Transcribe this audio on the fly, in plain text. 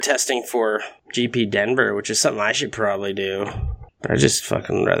testing for GP Denver, which is something I should probably do. But I just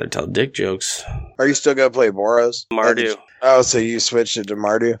fucking rather tell dick jokes. Are you still going to play Boros? Mardu. Oh, so you switched it to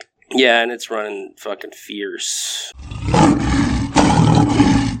Mardu? Yeah, and it's running fucking fierce.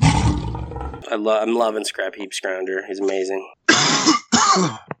 I'm loving Scrap Heap Scrounger. He's amazing.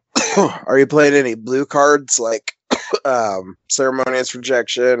 Are you playing any blue cards like Ceremonious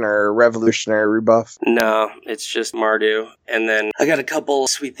Rejection or Revolutionary Rebuff? No, it's just Mardu. And then I got a couple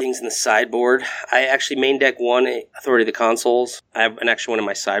sweet things in the sideboard. I actually main deck one Authority of the Consoles. I have an extra one in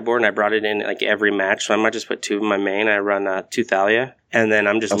my sideboard, and I brought it in like every match, so I might just put 2 in my main. I run 2 Thalia. And then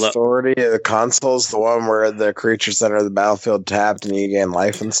I'm just... Authority of the Consoles, the one where the creatures enter the battlefield tapped and you gain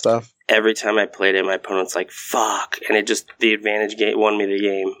life and stuff? Every time I played it, my opponent's like, fuck. And it just, the advantage won me the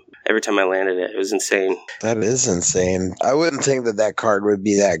game. Every time I landed it. It was insane. That is insane. I wouldn't think that card would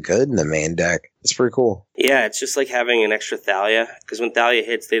be that good in the main deck. It's pretty cool. Yeah, it's just like having an extra Thalia. Because when Thalia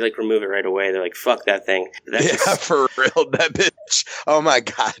hits, they like remove it right away. They're like, fuck that thing. For real. That bitch. Oh my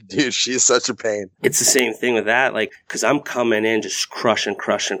god, dude. She's such a pain. It's the same thing with that. Like, because I'm coming in just crushing.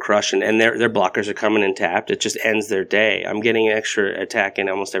 And their blockers are coming in tapped. It just ends their day. I'm getting an extra attack in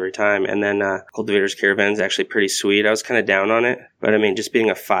almost every time. And then Cultivator's Caravan is actually pretty sweet. I was kind of down on it. But I mean, just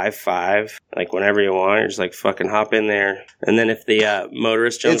being a 5/5, like whenever you want, you're just like fucking hop in there. And then if the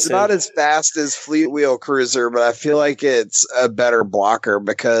motorist jumps in. It's not as fast as Fleet Wheel Cruiser, but I feel like it's a better blocker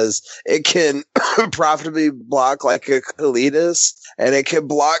because it can profitably block like a Kalidas, and it can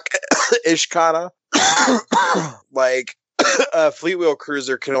block Ishkana. Like, Fleet Wheel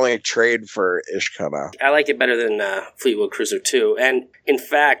Cruiser can only trade for Ishkana. I like it better than Fleet Wheel Cruiser 2. And in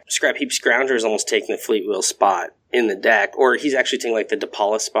fact, Scrap Heap Scrounger is almost taking the Fleet Wheel spot in the deck, or he's actually taking like the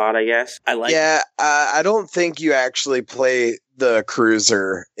DePaula spot, I guess. I don't think you actually play the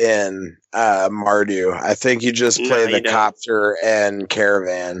Cruiser in Mardu. I think you just play the Copter and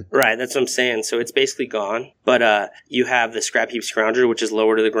Caravan. Right, that's what I'm saying. So it's basically gone. But you have the Scrap Heap Scrounger, which is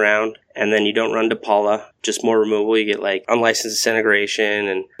lower to the ground, and then you don't run DePaula, just more removal. You get like Unlicensed Disintegration,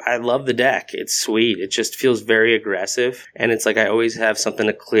 and I love the deck. It's sweet. It just feels very aggressive, and it's like I always have something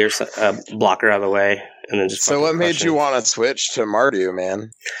to clear a blocker out of the way. And then just so what made you want to switch to Mardu,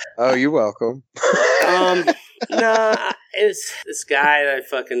 man? Oh, you're welcome. Nah, it's this guy that I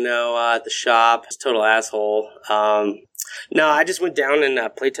fucking know at the shop. He's a total asshole. No, I just went down and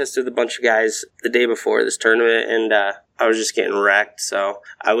playtested with a bunch of guys the day before this tournament, and I was just getting wrecked. So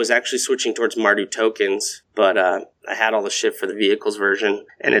I was actually switching towards Mardu tokens, but I had all the shit for the vehicles version,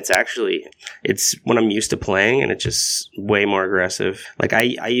 and it's what I'm used to playing, and it's just way more aggressive. Like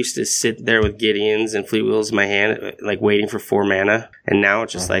I used to sit there with Gideons and Fleet Wheels in my hand, like waiting for 4 mana, and now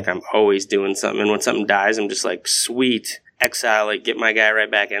it's just like I'm always doing something, and when something dies, I'm just like, sweet. Exile, like, get my guy right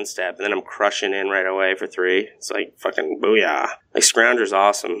back in step, and then I'm crushing in right away for 3. It's like, fucking booyah. Like, Scrounger's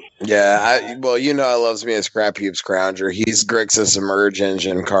awesome. Yeah, I loves me a Scrap Heap Scrounger. He's Grixis Emerge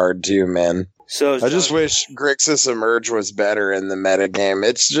engine card, too, man. So I just wish Grixis Emerge was better in the metagame.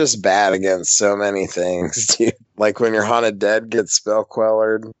 It's just bad against so many things, dude. Like when your Haunted Dead gets spell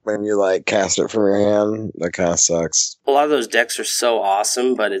quellered, when you like cast it from your hand, that kind of sucks. A lot of those decks are so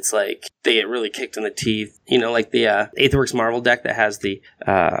awesome, but it's like they get really kicked in the teeth. You know, like the Aetherworks Marvel deck that has the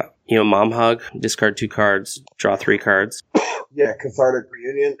Mom Hug, discard 2 cards, draw 3 cards. Yeah, Cathartic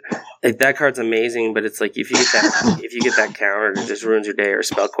Reunion. Like that card's amazing, but it's like if you get that countered, it just ruins your day, or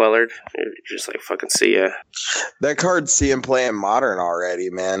spell quellered. You're just like, fucking see ya. That card's see him playing Modern already,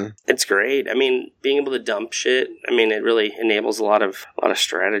 man. It's great. I mean, being able to dump shit. I mean, it really enables a lot of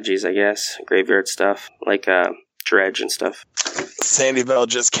strategies, I guess. Graveyard stuff like Dredge and stuff. Sandy Bell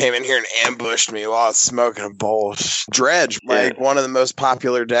just came in here and ambushed me while I was smoking a bowl. Dredge, like one of the most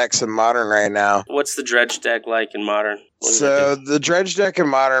popular decks in Modern right now. What's the Dredge deck like in Modern? So the Dredge deck in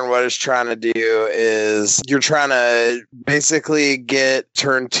Modern, what it's trying to do is you're trying to basically get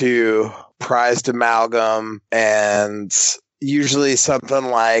turn 2 prized amalgam and usually something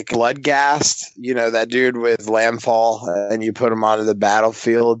like Bloodghast, you know, that dude with Landfall, and you put him onto the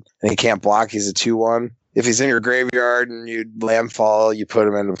battlefield and he can't block. He's a 2/1. If he's in your graveyard and you Landfall, you put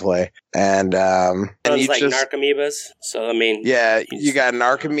him into play. And it's like Narcomoebas. So, I mean... Yeah, you got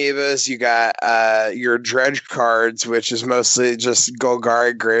Narcomoebas, you got your Dredge cards, which is mostly just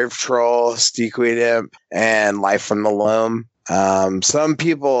Golgari Grave Troll, Steekweed Imp, and Life from the Loam. Some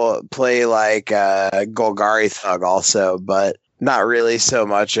people play like Golgari Thug also, but not really so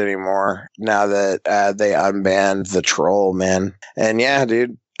much anymore now that they unbanned the Troll, man. And yeah,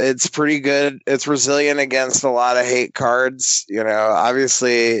 dude. It's pretty good. It's resilient against a lot of hate cards. You know,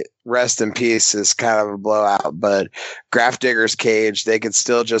 obviously Rest in Peace is kind of a blowout, but Grafdigger's Cage, they could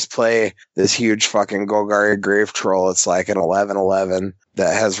still just play this huge fucking Golgari Grave Troll. It's like an 11/11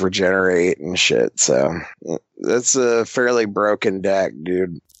 that has Regenerate and shit. So that's a fairly broken deck,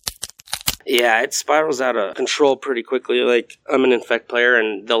 dude. Yeah, it spirals out of control pretty quickly. Like, I'm an Infect player,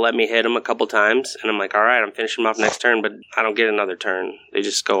 and they'll let me hit them a couple times, and I'm like, all right, I'm finishing them off next turn, but I don't get another turn. They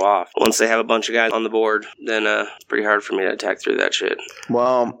just go off. Once they have a bunch of guys on the board, then it's pretty hard for me to attack through that shit.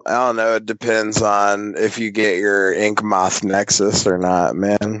 Well, I don't know. It depends on if you get your Ink Moth Nexus or not,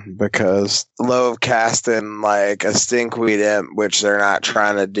 man, because low of casting, like, a Stinkweed Imp, which they're not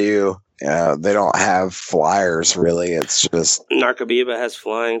trying to do, they don't have flyers, really. It's just... Narcomoeba has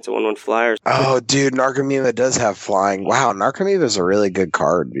flying. It's a 1/1 flyer. Oh, dude, Narcomoeba does have flying. Wow, Narcomoeba is a really good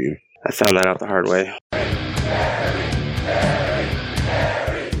card, dude. I found that out the hard way.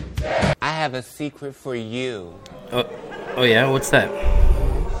 I have a secret for you. Oh yeah? What's that?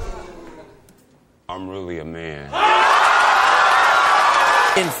 I'm really a man.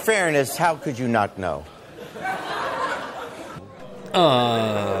 In fairness, how could you not know?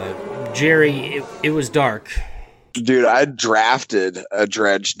 Jerry, it was dark. Dude, I drafted a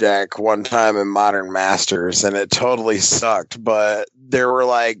Dredge deck one time in Modern Masters, and it totally sucked, but there were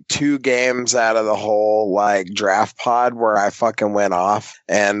like 2 games out of the whole like draft pod where I fucking went off.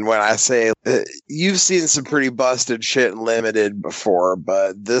 And when I say, you've seen some pretty busted shit in Limited before,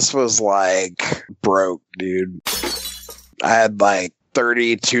 but this was like broke, dude. I had like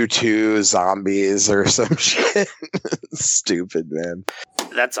 32 zombies or some shit. Stupid, man.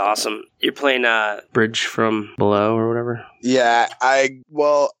 That's awesome. You're playing Bridge from Below or whatever? Yeah,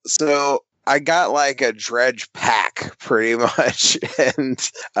 so I got like a Dredge pack pretty much, and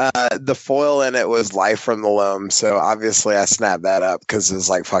the foil in it was Life from the Loam, so obviously I snapped that up because it was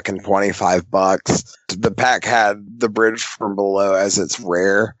like fucking $25. The pack had the Bridge from Below as its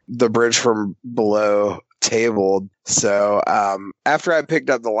rare. The Bridge from Below tabled. So after I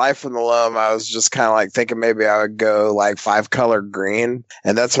picked up the Life from the Loam, I was just kind of like thinking maybe I would go like 5-color green,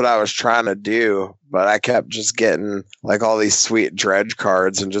 and that's what I was trying to do. But I kept just getting like all these sweet Dredge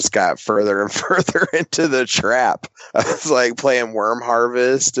cards and just got further and further into the trap. I was like playing Worm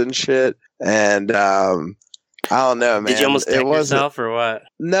Harvest and shit, and I don't know, man. Did you almost deck yourself or what?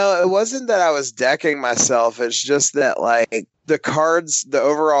 No, it wasn't that I was decking myself. It's just that like the cards, the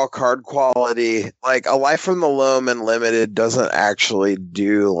overall card quality, like a Life from the Loam and Limited doesn't actually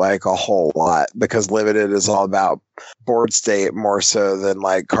do like a whole lot, because Limited is all about board state more so than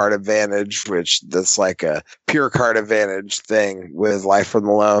like card advantage, which that's like a pure card advantage thing with Life from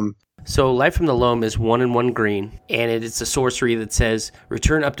the Loam. So Life from the Loam is 1/1 green, and it's a sorcery that says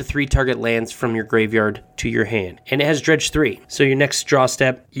return up to 3 target lands from your graveyard to your hand. And it has Dredge 3. So your next draw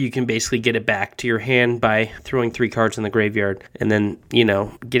step, you can basically get it back to your hand by throwing 3 cards in the graveyard, and then,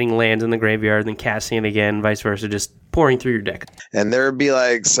 getting lands in the graveyard, then casting it again, vice versa, just pouring through your deck. And there would be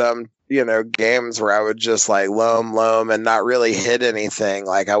like some games where I would just like loam and not really hit anything.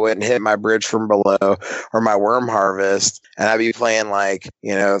 Like I wouldn't hit my Bridge from Below or my Worm Harvest, and I'd be playing like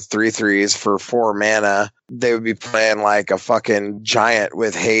 3/3s for 4 mana. They would be playing like a fucking giant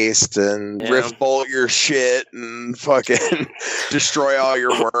with haste and Rift Bolt your shit and fucking destroy all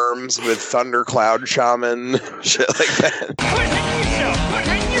your worms with Thundercloud Shaman, shit like that.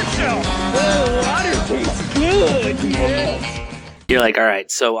 Put yourself! Oh, water tastes good, yes! You're like, all right,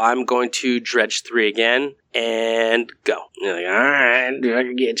 so I'm going to Dredge 3 again and go. You're like, all right, dude, I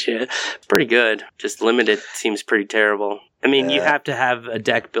can get you. Pretty good. Just Limited seems pretty terrible. I mean, you have to have a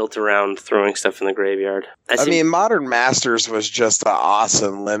deck built around throwing stuff in the graveyard. I mean, Modern Masters was just an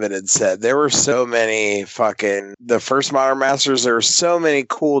awesome Limited set. There were so many the first Modern Masters, there were so many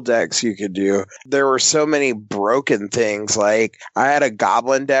cool decks you could do. There were so many broken things. Like, I had a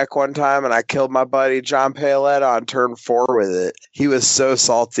Goblin deck one time, and I killed my buddy John Paoletta on turn 4 with it. He was so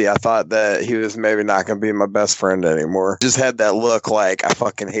salty. I thought that he was maybe not going to be my best friend anymore. Just had that look like, I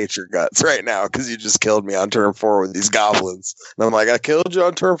fucking hate your guts right now because you just killed me on turn 4 with these goblins. And I'm like, I killed you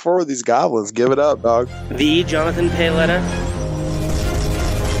on turn 4 with these goblins. Give it up, dog. The Jonathan Paoletta,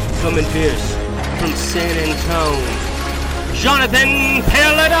 coming fierce from San Antone. Jonathan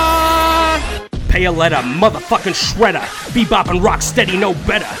Paoletta! Paoletta, motherfucking shredder. Bebop and rock steady, no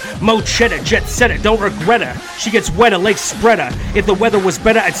better. Mo cheddar, jet setter, don't regret her. She gets wetter, lake spreader. If the weather was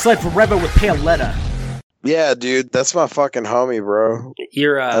better, I'd sled forever with Paoletta. Yeah, dude, that's my fucking homie, bro.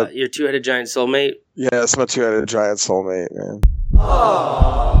 Your two-headed giant soulmate? Yeah, that's my two-headed giant soulmate, man.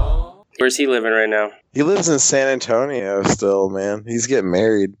 Aww. Where's he living right now? He lives in San Antonio still, man. He's getting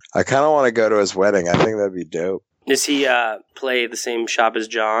married. I kind of want to go to his wedding. I think that'd be dope. Does he play the same shop as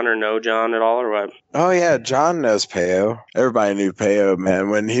John or know John at all or what? Oh yeah, John knows Peo. Everybody knew Peo, man,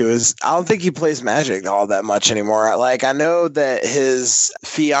 when he was... I don't think he plays Magic all that much anymore. Like, I know that his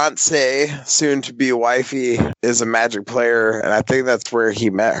fiance, soon-to-be wifey, is a Magic player, and I think that's where he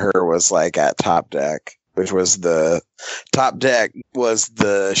met her, was like at Top Deck, which was the... Top Deck was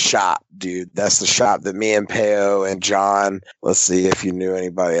the shop, dude. That's the shop that me and Peo and John... Let's see if you knew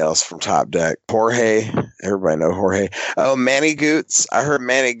anybody else from Top Deck. Jorge. Everybody know Jorge. Oh, Manny Goots. I heard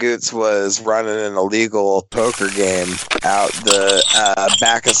Manny Goots was running an illegal poker game out the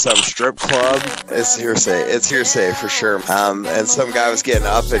back of some strip club. It's hearsay. It's hearsay for sure. And some guy was getting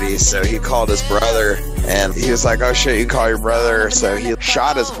uppity, so he called his brother, and he was like, "Oh shit, you call your brother." So he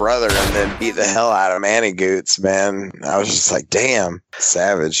shot his brother and then beat the hell out of Manny Goots, man. I was just like, damn,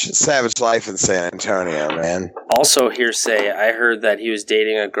 savage life in San Antonio, man. Also hearsay, I heard that he was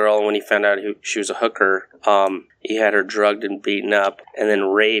dating a girl when he found out she was a hooker. He had her drugged and beaten up and then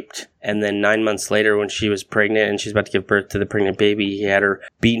raped. And then 9 months later, when she was pregnant and she's about to give birth to the pregnant baby, he had her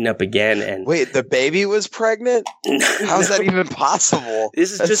beaten up again. And wait, the baby was pregnant? How's that even possible?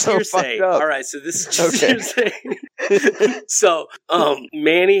 This is That's just so hearsay. fucked up. All right, so this is just hearsay. So,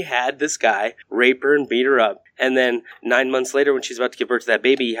 Manny had this guy rape her and beat her up. And then 9 months later, when she's about to give birth to that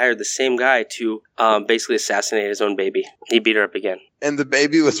baby, he hired the same guy to basically assassinate his own baby. He beat her up again. And the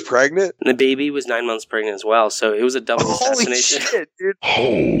baby was pregnant? And the baby was 9 months pregnant as well. So it was a double assassination. Holy shit, dude.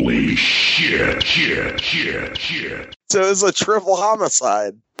 Holy shit. So it was a triple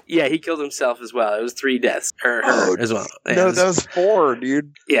homicide. Yeah, he killed himself as well. It was 3 deaths. Or her as well. Yeah, No, that was 4,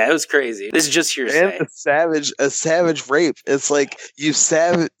 dude. Yeah, it was crazy. This is just hearsay. And a savage rape. It's like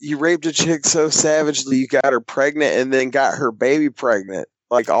you raped a chick so savagely you got her pregnant and then got her baby pregnant.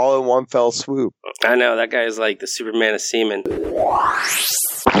 Like all in one fell swoop. I know, that guy is like the Superman of semen.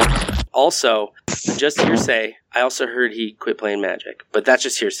 Also, just hearsay, I also heard he quit playing Magic, but that's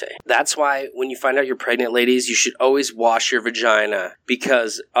just hearsay. That's why when you find out you're pregnant, ladies, you should always wash your vagina,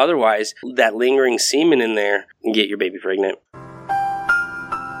 because otherwise that lingering semen in there can get your baby pregnant.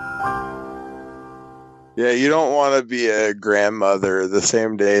 Yeah, you don't want to be a grandmother the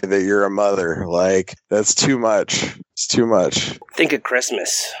same day that you're a mother. Like, that's too much. It's too much. Think of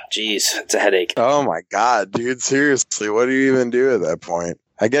Christmas. Jeez, it's a headache. Oh my God, dude, seriously, what do you even do at that point?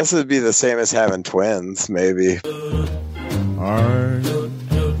 I guess it'd be the same as having twins, maybe.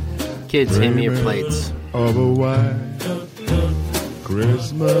 Kids, hand me your plates. Of a white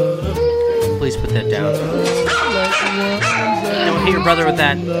Christmas. Please put that down. Don't hit your brother with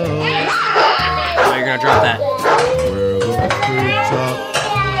that. Oh, you're gonna drop that.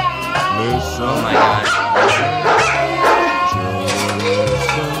 Oh my God.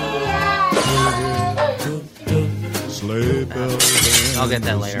 I'll get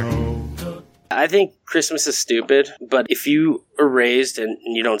that later. I think Christmas is stupid, but if you are raised and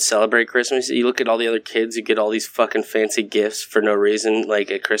you don't celebrate Christmas, you look at all the other kids who get all these fucking fancy gifts for no reason,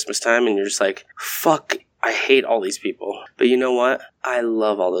 like at Christmas time, and you're just like, fuck, I hate all these people. But you know what? I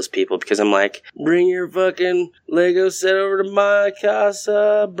love all those people because I'm like, bring your fucking Lego set over to my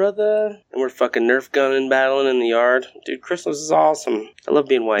casa, brother. And we're fucking Nerf gunning, battling in the yard. Dude, Christmas is awesome. I love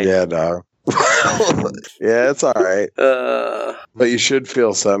being white. Yeah, dog. Yeah, it's all right. But you should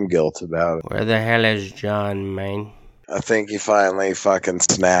feel some guilt about it. Where the hell is John, man? I think he finally fucking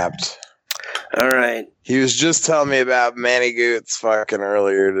snapped. All right. He was just telling me about Manny Goots fucking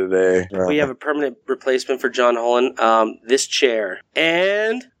earlier today. We have a permanent replacement for John Holland. This chair.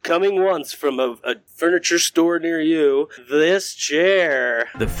 And coming once from a furniture store near you, this chair.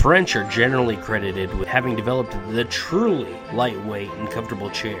 The French are generally credited with having developed the truly lightweight and comfortable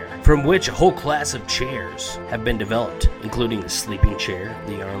chair, from which a whole class of chairs have been developed, including the sleeping chair,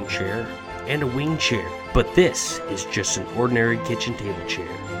 the armchair, and a wing chair. But this is just an ordinary kitchen table chair,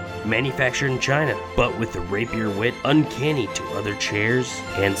 manufactured in China, but with the rapier wit uncanny to other chairs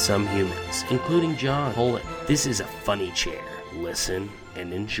and some humans, including John Holland. This is a funny chair. Listen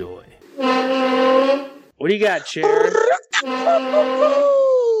and enjoy. What do you got, chair?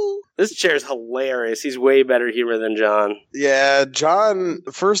 This chair's hilarious. He's way better humor than John. Yeah, John,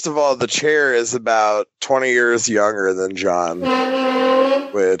 first of all, the chair is about 20 years younger than John,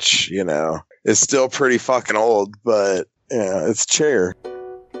 which, you know, is still pretty fucking old, but, yeah, it's chair.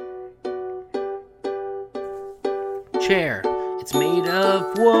 Chair, it's made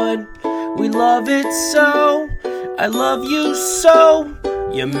of wood. We love it so. I love you so.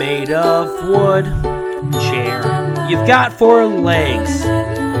 You're made of wood. Chair, you've got 4 legs.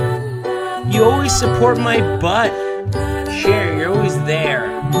 You always support my butt. Chair, you're always there.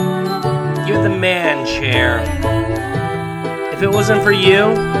 You're the man, chair. If it wasn't for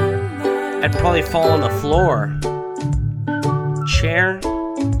you, I'd probably fall on the floor. Cher,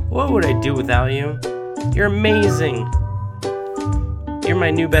 what would I do without you? You're amazing. You're my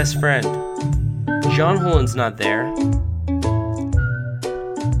new best friend. John Holland's not there.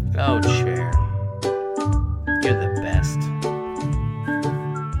 Oh, Cher. You're the best.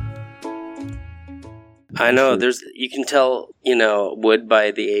 I know, you can tell, wood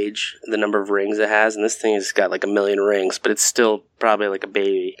by the age, the number of rings it has, and this thing has got like 1 million rings, but it's still probably like a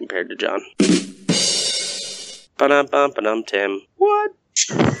baby compared to John. Ba-dum-bum, Tim. What?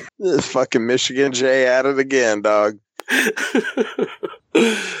 This fucking Michigan J at it again, dog.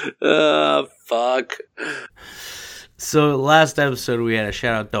 Fuck. So last episode we had a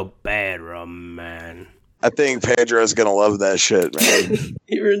shout out to Bedroom Man. I think Pedro's gonna love that shit, man.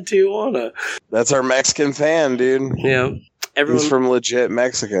 You're in Tijuana. That's our Mexican fan, dude. Yeah. He's from legit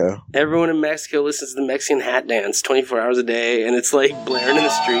Mexico. Everyone in Mexico listens to the Mexican hat dance 24 hours a day, and it's like blaring in the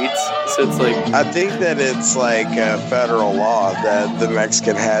streets. So it's like, I think that it's like a federal law that the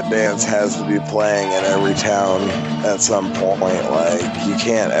Mexican hat dance has to be playing in every town at some point. Like, you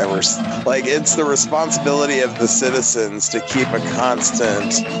can't ever, like, it's the responsibility of the citizens to keep a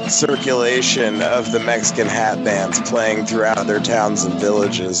constant circulation of the Mexican hat dance playing throughout their towns and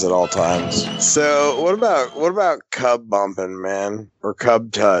villages at all times. So what about Cub bumping, man, or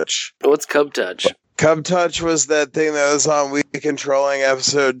Cub touch? What's Cub touch? Cub touch was that thing that was on We Controlling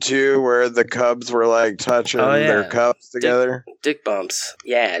episode 2 where the Cubs were like touching their cups together. Dick bumps.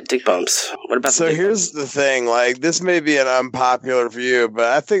 Yeah, dick bumps. What about So here's the thing, like, this may be an unpopular view, but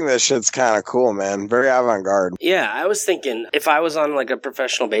I think that shit's kind of cool, man. Very avant-garde. Yeah, I was thinking if I was on like a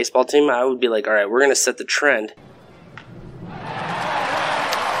professional baseball team, I would be like, all right, we're going to set the trend.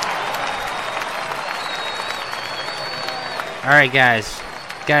 All right, guys,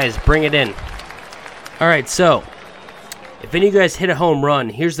 bring it in. All right, so if any of you guys hit a home run,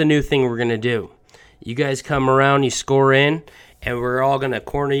 here's the new thing we're going to do. You guys come around, you score in, and we're all going to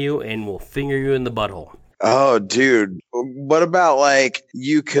corner you, and we'll finger you in the butthole. Oh, dude. What about, like,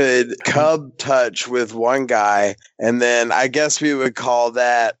 you could Cub touch with one guy, and then I guess we would call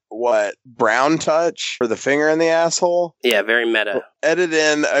that, brown touch? For the finger in the asshole? Yeah, very meta. Edit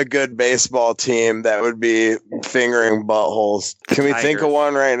in a good baseball team that would be fingering buttholes. Can we think of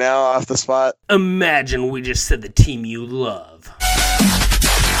one right now off the spot? Imagine we just said the team you love.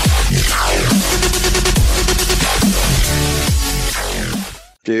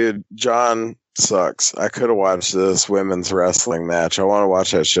 Dude, John sucks. I could have watched this women's wrestling match. I want to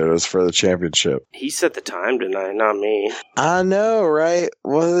watch that shit. It was for the championship. He set the time tonight, not me. I know, right?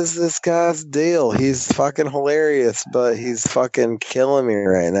 What is this guy's deal? He's fucking hilarious, but he's fucking killing me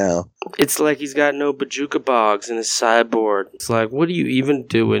right now. It's like he's got no Bajuka Bogs in his sideboard. It's like, what are you even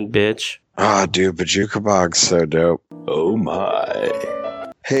doing, bitch? Oh, dude, Bajuka Bog's so dope. Oh my.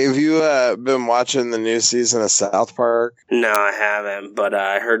 Hey, have you been watching the new season of South Park? No, I haven't, but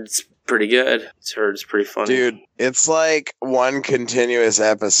I heard it's pretty good. I heard it's pretty funny. Dude, it's like one continuous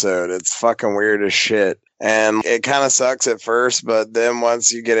episode. It's fucking weird as shit. And it kind of sucks at first, but then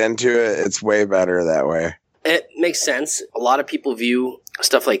once you get into it, it's way better that way. It makes sense. A lot of people view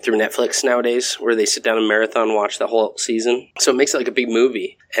stuff like through Netflix nowadays, where they sit down and marathon watch the whole season. So it makes it like a big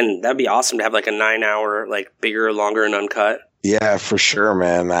movie. And that'd be awesome to have like a 9-hour, like bigger, longer, and uncut. Yeah, for sure,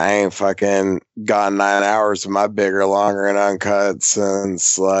 man. I ain't fucking gone 9 hours of my bigger, longer, and uncut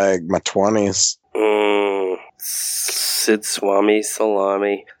since like my 20s. Sid Swami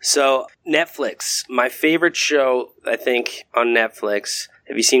Salami. So, Netflix. My favorite show, I think, on Netflix.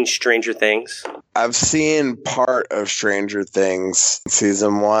 Have you seen Stranger Things? I've seen part of Stranger Things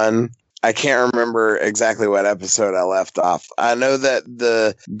season 1. I can't remember exactly what episode I left off. I know that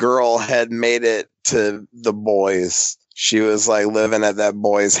the girl had made it to the boys. She was like living at that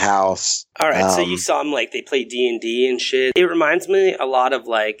boy's house. All right, so you saw them like they play D&D and shit. It reminds me a lot of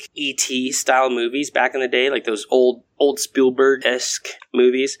like E.T. style movies back in the day, like those old Spielberg-esque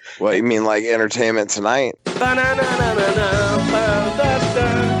movies. What, you mean like Entertainment Tonight? Welcome,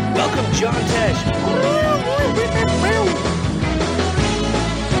 John Tesh.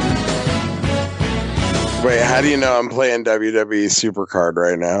 Wait, how do you know I'm playing WWE Supercard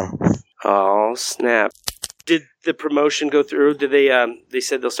right now? Oh, snap. Did the promotion go through? Did they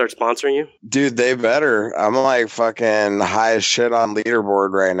said they'll start sponsoring you? Dude, they better. I'm like fucking high as shit on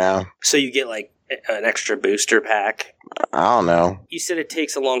leaderboard right now. So you get like an extra booster pack? I don't know. You said it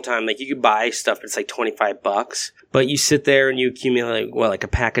takes a long time. Like you could buy stuff, but it's like $25. But you sit there and you accumulate like a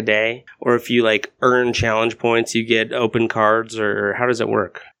pack a day? Or if you like earn challenge points, you get open cards, or how does it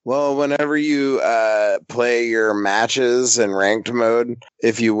work? Well, whenever you play your matches in ranked mode,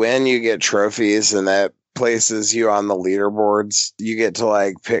 if you win, you get trophies, and that places you on the leaderboards. You get to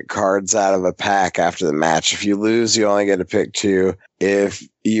like pick cards out of a pack after the match. If you lose, you only get to pick 2. If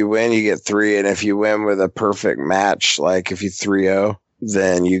you win, you get 3. And if you win with a perfect match, like if you 3-0,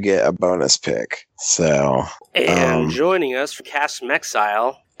 then you get a bonus pick. So, and joining us from Cast from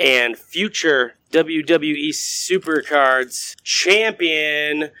Exile and future WWE Supercards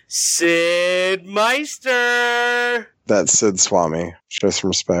champion, Sid Meister. That's Sid Swami. Show some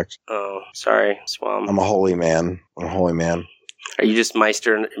respect. Oh, sorry, Swam. I'm a holy man. Are you just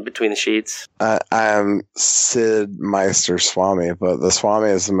Meister in between the sheets? I am Sid Meister Swami, but the Swami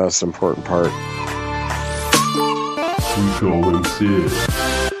is the most important part. We call him Sid.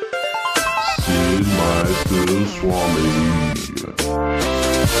 Sid Meister Swami.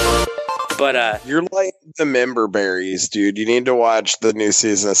 But you're like the member berries, dude. You need to watch the new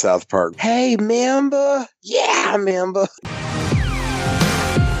season of South Park. Hey, member. Yeah, member.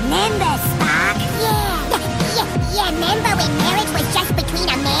 Member, Spock. Yeah, member when marriage was just between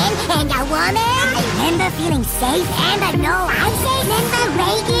a man and a woman. Member feeling safe and no ISIS. Member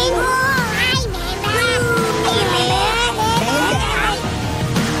Reagan. Oh, I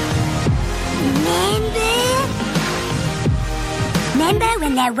Remember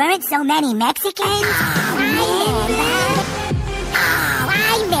when there weren't so many Mexicans? I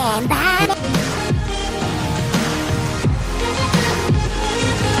remember.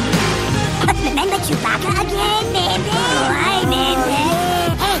 Remember Chewbacca again? I remember.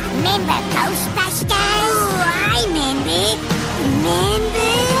 Hey, remember Ghostbusters? I remember.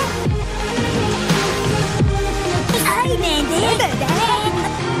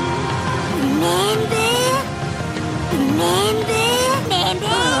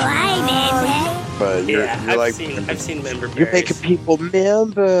 But you're like, I've seen member berries. You're making people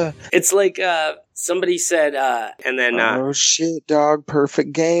member. It's like somebody said, and then oh shit, dog!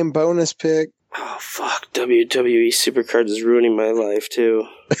 Perfect game, bonus pick. Oh fuck! WWE Supercards is ruining my life too.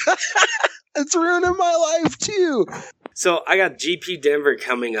 It's ruining my life too. So I got GP Denver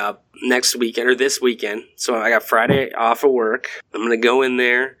coming up next weekend or this weekend. So I got Friday off of work. I'm gonna go in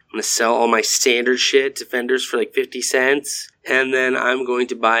there. I'm gonna sell all my standard shit to vendors for like 50 cents. And then I'm going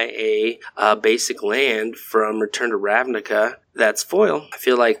to buy a basic land from Return to Ravnica that's foil. I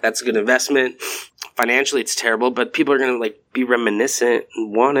feel like that's a good investment. Financially, it's terrible, but people are going to like be reminiscent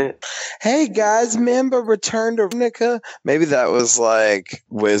and want it. Hey guys, remember Return to Ravnica? Maybe that was like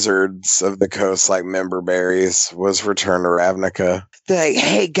Wizards of the Coast, like member berries was Return to Ravnica. They're like,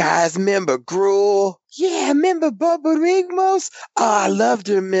 hey guys, remember Gruul? Yeah, remember Borborygmos? Oh, I love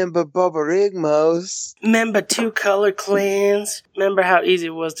to remember Borborygmos. Remember 2 color clans? Remember how easy it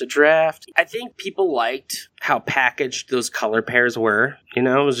was to draft? I think people liked how packaged those color pairs were. You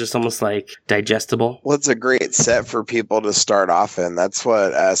know, it was just almost like digestible. Well, it's a great set for people to start off in. That's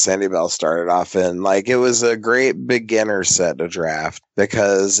what Sandy Bell started off in. Like, it was a great beginner set to draft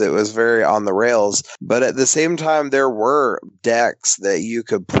because it was very on the rails. But at the same time, there were decks that you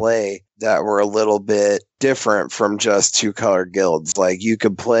could play that were a little bit different from just 2-color guilds. Like, you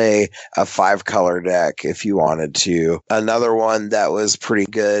could play a 5-color deck if you wanted to. Another one that was pretty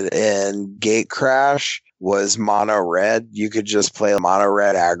good in Gatecrash was mono red. You could just play a mono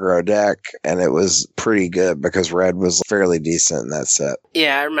red aggro deck, and it was pretty good because red was fairly decent in that set.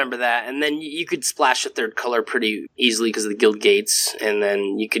 Yeah, I remember that. And then you could splash a 3rd color pretty easily because of the guild gates, and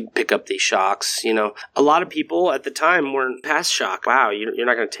then you could pick up these shocks. You know, a lot of people at the time weren't past shock. Wow, you're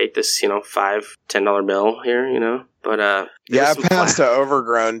not going to take this, $5-10 bill here, But yeah, I passed an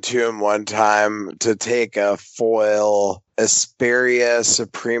Overgrown to him one time to take a foil Asperia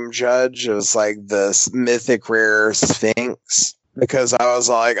Supreme Judge. It was like the mythic rare Sphinx. Because I was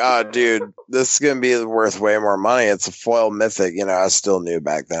like, oh, dude, this is going to be worth way more money. It's a foil mythic. I still knew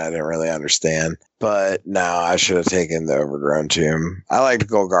back then. I didn't really understand. But no, I should have taken the Overgrown Tomb. I liked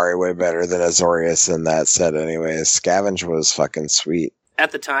Golgari way better than Azorius in that set anyways. Scavenge was fucking sweet.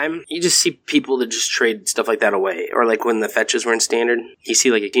 At the time, you just see people that just trade stuff like that away. Or like when the fetches were in standard, you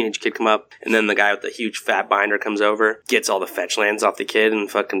see like a teenage kid come up, and then the guy with the huge fat binder comes over, gets all the fetch lands off the kid, and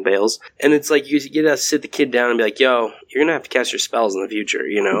fucking bails. And it's like, you get to sit the kid down and be like, yo, you're gonna have to cast your spells in the future,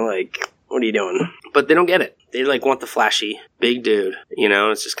 like, what are you doing? But they don't get it. They like want the flashy, big dude,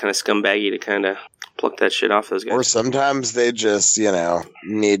 it's just kind of scumbaggy to kind of pluck that shit off those guys. Or sometimes they just,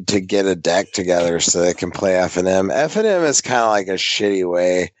 need to get a deck together so they can play F&M. F&M is kind of like a shitty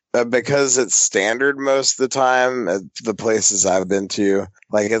way. Because it's standard most of the time at the places I've been to,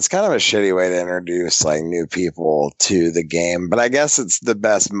 like, it's kind of a shitty way to introduce, like, new people to the game. But I guess it's the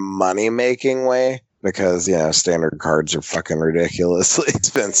best money-making way. because, standard cards are fucking ridiculously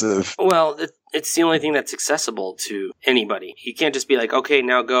expensive. Well, it's the only thing that's accessible to anybody. You can't just be like, okay,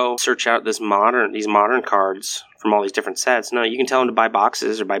 now go search out these modern cards from all these different sets. No, you can tell them to buy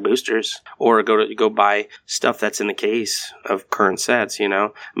boxes or buy boosters or go buy stuff that's in the case of current sets, I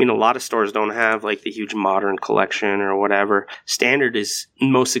mean, a lot of stores don't have like the huge modern collection or whatever. Standard is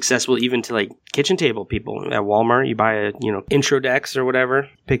most accessible even to like kitchen table people. At Walmart, you buy a, intro decks or whatever,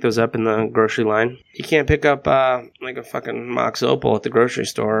 pick those up in the grocery line. You can't pick up like a fucking Mox Opal at the grocery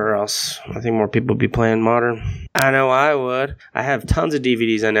store, or else I think more people would be playing modern. I know I would. I have tons of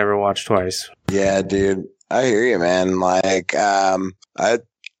DVDs I never watched twice. Yeah, dude. I hear you, man. Like, I'd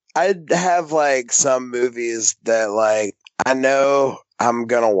have like some movies that like I know I'm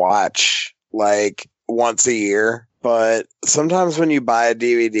gonna watch like once a year, but sometimes when you buy a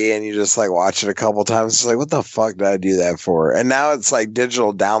DVD and you just like watch it a couple times, it's like, what the fuck did I do that for? And now it's like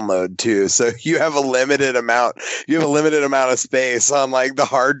digital download too, so you have a limited amount of space on like the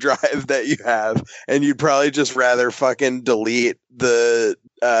hard drive that you have, and you'd probably just rather fucking delete the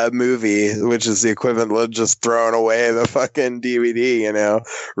movie, which is the equivalent of just throwing away the fucking DVD,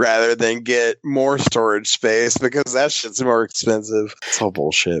 rather than get more storage space, because that shit's more expensive. It's all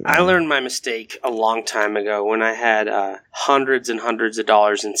bullshit, man. I learned my mistake a long time ago when I had hundreds and hundreds of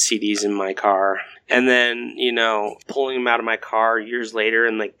dollars in CDs in my car. And then, pulling them out of my car years later,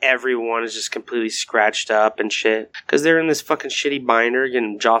 and like everyone is just completely scratched up and shit. Because they're in this fucking shitty binder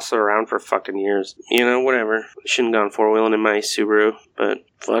getting jostled around for fucking years. Whatever. Shouldn't have gone four-wheeling in my Subaru, but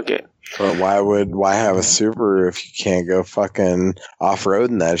fuck it. But why have a Subaru if you can't go fucking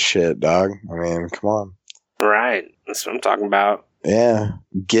off-roading that shit, dog? I mean, come on. Right. That's what I'm talking about. Yeah.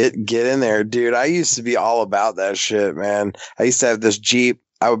 Get in there, dude. I used to be all about that shit, man. I used to have this Jeep.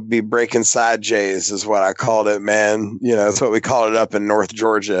 I would be breaking side J's is what I called it, man. That's what we called it up in North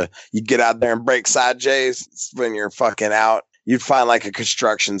Georgia. You'd get out there and break side J's. It's when you're fucking out. You'd find like a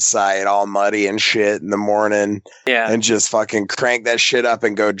construction site all muddy and shit in the morning. Yeah. And just fucking crank that shit up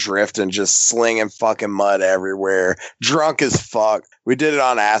and go drift and just slinging fucking mud everywhere. Drunk as fuck. We did it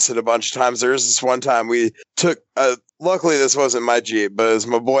on acid a bunch of times. There was this one time we took, luckily this wasn't my Jeep, but it was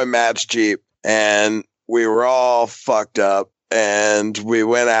my boy Matt's Jeep. And we were all fucked up. And we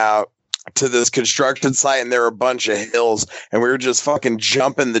went out to this construction site, and there were a bunch of hills, and we were just fucking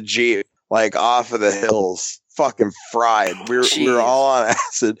jumping the Jeep like off of the hills, fucking fried. We were all on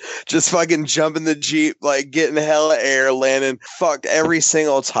acid, just fucking jumping the Jeep, like getting hella air, landing, fucked every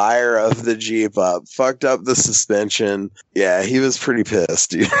single tire of the Jeep up, fucked up the suspension. Yeah, he was pretty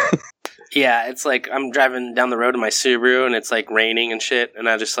pissed, dude. Yeah, it's like I'm driving down the road in my Subaru and it's like raining and shit, and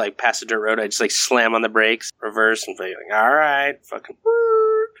I just like pass a dirt road. I just like slam on the brakes, reverse, and like, all right, fucking.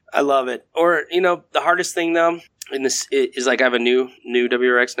 I love it. Or the hardest thing though in this is like I have a new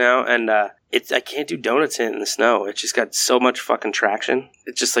WRX now, and I can't do donuts in the snow. It's just got so much fucking traction.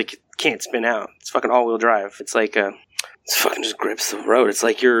 It's just like it can't spin out. It's fucking all wheel drive. It's like it fucking just grips the road. It's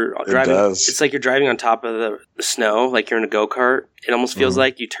like you're driving. It's like you're driving on top of the snow, like you're in a go-kart. It almost feels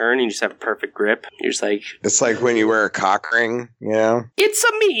like you turn and you just have a perfect grip. You're just like, it's like when you wear a cock ring, It's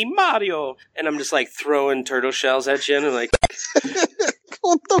a me, Mario, and I'm just like throwing turtle shells at you, and I'm like,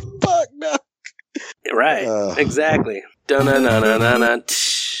 what the fuck, no? Right, exactly. Dun-na-na-na-na-na.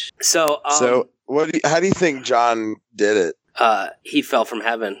 So how do you think John did it? He fell from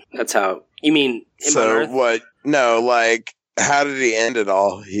heaven. That's how. You mean him on Earth? What? No, like, how did he end it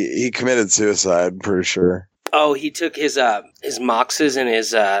all? He committed suicide, I'm pretty sure. Oh, he took his Moxes and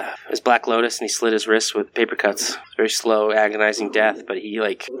his Black Lotus, and he slit his wrists with paper cuts. Very slow, agonizing death, but he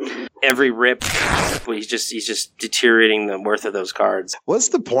like every rip, he's just deteriorating the worth of those cards. What's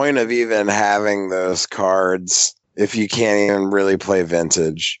the point of even having those cards if you can't even really play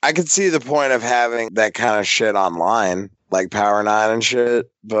vintage? I could see the point of having that kind of shit online, like Power 9 and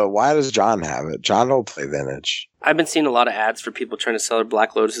shit, but why does John have it? John don't play vintage. I've been seeing a lot of ads for people trying to sell their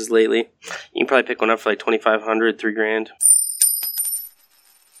Black Lotuses lately. You can probably pick one up for like $2,500,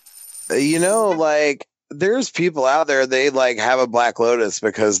 $3,000. Like, there's people out there, they like have a Black Lotus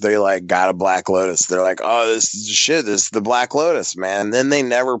because they like got a Black Lotus. They're like, oh, this is the Black Lotus, man. Then they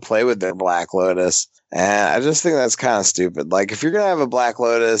never play with their Black Lotus. And I just think that's kind of stupid. Like, if you're going to have a Black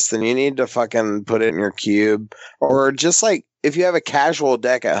Lotus, then you need to fucking put it in your cube. Or just like, if you have a casual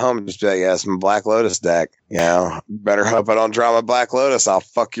deck at home, just be like, yeah, it's my Black Lotus deck. Better hope I don't draw my Black Lotus. I'll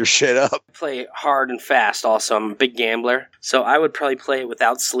fuck your shit up. Play hard and fast also. I'm a big gambler. So I would probably play it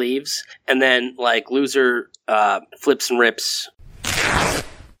without sleeves. And then, like, loser flips and rips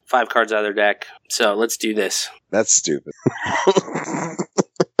 5 cards out of their deck. So let's do this. That's stupid.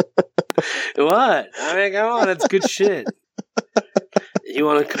 What? I mean, come on, that's good shit. You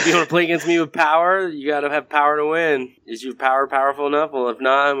want to play against me with power? You got to have power to win. Is your power powerful enough? Well, if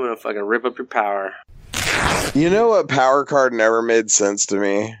not, I'm going to fucking rip up your power. You know what power card never made sense to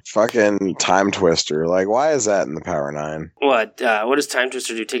me? Fucking Time Twister. Like, why is that in the Power 9? What does Time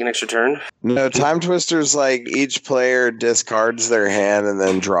Twister do? Take an extra turn? No, Time Twister's like each player discards their hand and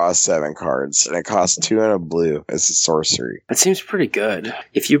then draws 7 cards. And it costs 2 and a blue. It's a sorcery. That seems pretty good.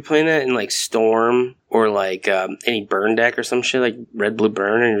 If you're playing that in like Storm or like any burn deck or some shit, like Red Blue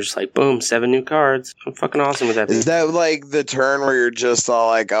Burn, and you're just like, boom, 7 new cards. I'm fucking awesome with that. Is that like the turn where you're just all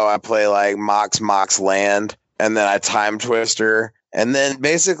like, oh, I play like Mox land, and then I Time Twister, and then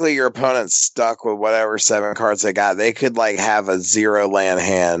basically your opponent's stuck with whatever 7 cards they got. They could like have a 0 land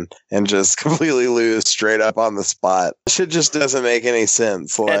hand and just completely lose straight up on the spot. Shit just doesn't make any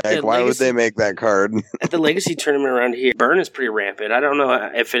sense. Like, why would they make that card? At the Legacy tournament around here, burn is pretty rampant. I don't know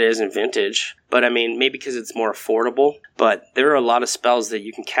if it is in Vintage, but I mean, maybe because it's more affordable. But there are a lot of spells that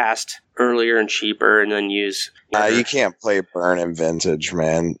you can cast earlier and cheaper and then use. You can't play burn in Vintage,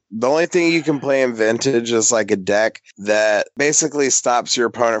 man. The only thing you can play in Vintage is like a deck that basically stops your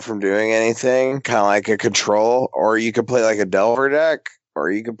opponent from doing anything, kind of like a control, or you could play like a Delver deck, or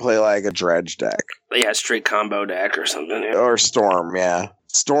you could play like a Dredge deck. Yeah, straight combo deck or something. Yeah. Or Storm, yeah.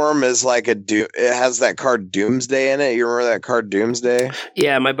 Storm is like it has that card Doomsday in it. You remember that card Doomsday?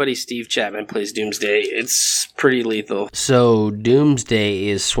 Yeah, my buddy Steve Chapman plays Doomsday. It's pretty lethal. So Doomsday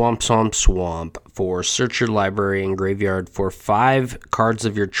is swamp for search your library and graveyard for 5 cards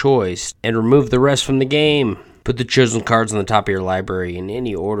of your choice and remove the rest from the game. Put the chosen cards on the top of your library in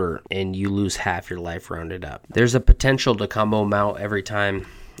any order and you lose half your life rounded up. There's a potential to combo them out every time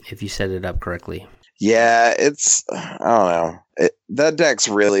if you set it up correctly. Yeah, I don't know. That deck's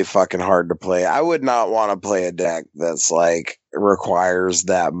really fucking hard to play. I would not want to play a deck that's like requires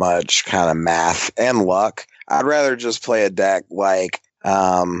that much kind of math and luck. I'd rather just play a deck like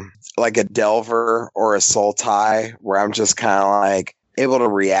a Delver or a Sultai where I'm just kind of like able to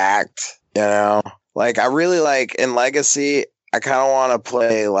react, you know? Like I really like in Legacy, I kind of want to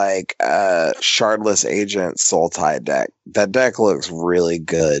play like a Shardless Agent Sultai deck. That deck looks really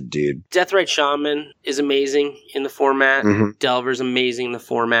good, dude. Deathrite Shaman is amazing in the format. Mm-hmm. Delver's amazing in the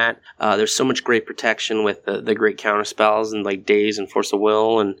format. There's so much great protection with the great counter spells and like Daze and Force of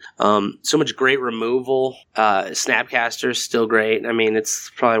Will, and so much great removal. Snapcaster's still great. I mean,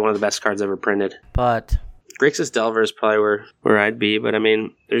 it's probably one of the best cards ever printed. But Grixis Delver is probably where I'd be, but I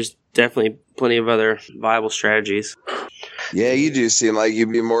mean, there's definitely plenty of other viable strategies. Yeah, you do seem like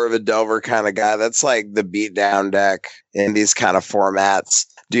you'd be more of a Delver kind of guy. That's like the beatdown deck in these kind of formats.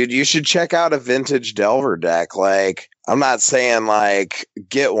 Dude, you should check out a vintage Delver deck. Like, I'm not saying like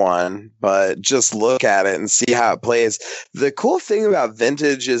get one, but just look at it and see how it plays. The cool thing about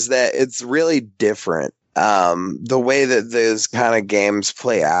vintage is that it's really different. The way that those kind of games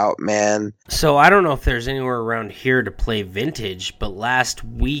play out, man. So I don't know if there's anywhere around here to play Vintage, but last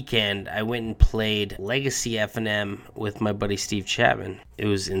weekend I went and played Legacy FNM with my buddy Steve Chapman. It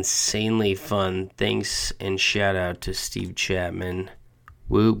was insanely fun. Thanks and shout out to Steve Chapman.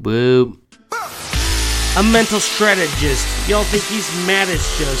 Whoop whoop. A mental strategist. Y'all think he's mad as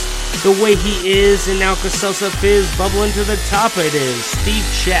just the way he is, and now Alka-Seltzer Fizz bubbling to the top it is. Steve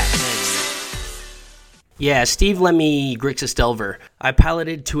Chapman. Yeah, Steve let me Grixis Delver. I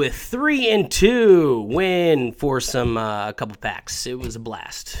piloted to a 3-2 win for a couple packs. It was a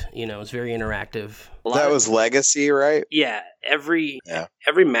blast. You know, it was very interactive. That was Legacy, right? Yeah, every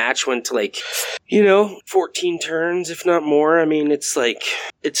match went to 14 turns, if not more. I mean, it's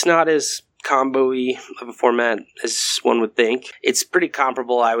not as combo-y of a format as one would think. It's pretty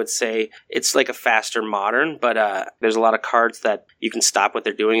comparable, I would say. It's like a faster Modern, but there's a lot of cards that you can stop what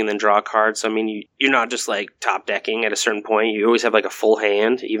they're doing and then draw a card. So, I mean, you're not just like top decking at a certain point. You always have like a full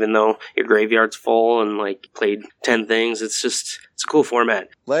hand, even though your graveyard's full and like played 10 things. It's a cool format.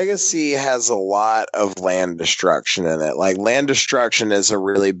 Legacy has a lot of land destruction in it. Like, land destruction is a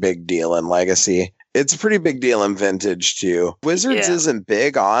really big deal in Legacy. It's a pretty big deal in Vintage, too. Wizards isn't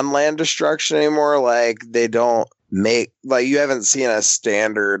big on land destruction anymore. Like, they don't make... Like, you haven't seen a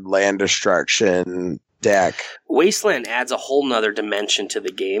standard land destruction deck. Wasteland adds a whole nother dimension to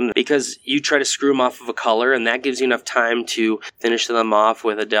the game because you try to screw them off of a color, and that gives you enough time to finish them off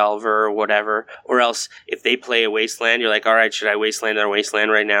with a Delver or whatever. Or else, if they play a Wasteland, you're like, all right, should I Wasteland their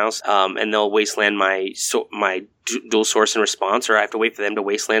Wasteland right now? And they'll Wasteland my dual source and response, or I have to wait for them to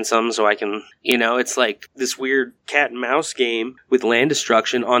wasteland some so I can, it's like this weird cat and mouse game with land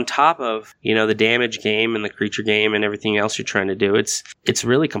destruction on top of, the damage game and the creature game and everything else you're trying to do. It's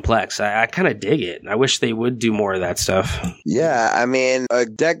really complex. I kind of dig it. I wish they would do more of that stuff. Yeah, I mean, a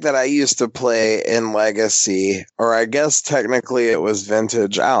deck that I used to play in Legacy, or I guess technically it was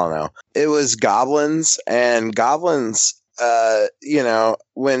Vintage, I don't know. It was Goblins, and Goblins,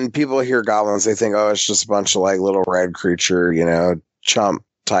 when people hear Goblins, they think, oh, it's just a bunch of like little red creature, chump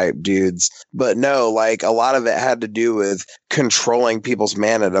type dudes. But no, like a lot of it had to do with controlling people's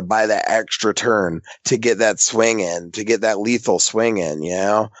mana to buy that extra turn to get that swing in, to get that lethal swing in,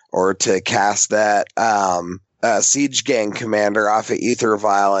 or to cast that Siege Gang Commander off of Ether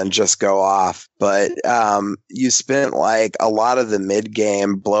Vial and just go off. But you spent like a lot of the mid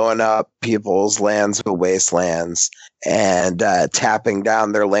game blowing up people's lands with wastelands and tapping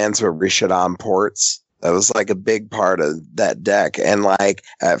down their lands with Rishadan ports. That was like a big part of that deck. And like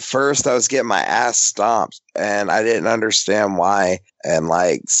at first I was getting my ass stomped and I didn't understand why. And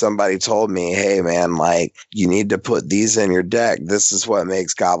like somebody told me, hey man, like you need to put these in your deck. This is what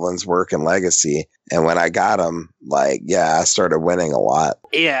makes Goblins work in Legacy. And when I got them, like, yeah, I started winning a lot.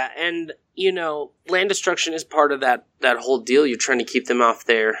 Yeah. And land destruction is part of that whole deal. You're trying to keep them off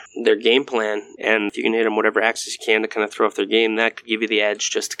their game plan. And if you can hit them whatever axis you can to kind of throw off their game, that could give you the edge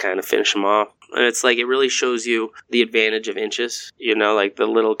just to kind of finish them off. And it's like, it really shows you the advantage of inches, like the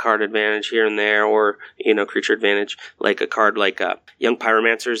little card advantage here and there, or, creature advantage, like a card like Young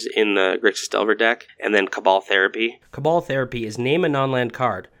Pyromancers in the Grixis Delver deck, and then Cabal Therapy. Cabal Therapy is name a non-land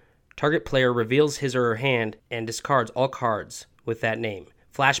card. Target player reveals his or her hand and discards all cards with that name.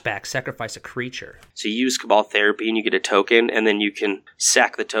 Flashback, sacrifice a creature. So you use Cabal Therapy and you get a token, and then you can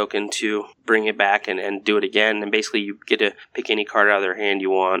sack the token to bring it back and do it again. And basically you get to pick any card out of their hand you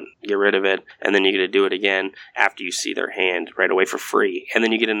want, get rid of it, and then you get to do it again after you see their hand right away for free. And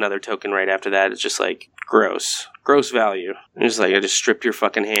then you get another token right after that. It's just like gross value. It's like I just stripped your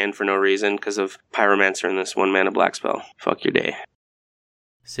fucking hand for no reason because of Pyromancer and this 1-mana black spell. Fuck your day.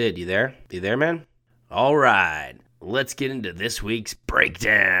 Sid, you there? You there, man? All right. Let's get into this week's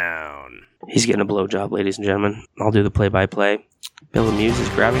breakdown. He's getting a blowjob, ladies and gentlemen. I'll do the play-by-play. Bella Muse is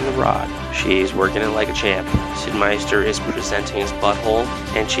grabbing the rod. She's working it like a champ. Sid Meister is presenting his butthole,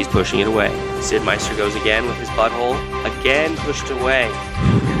 and she's pushing it away. Sid Meister goes again with his butthole, again pushed away.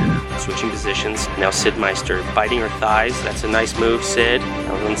 Switching positions. Now Sid Meister biting her thighs. That's a nice move, Sid.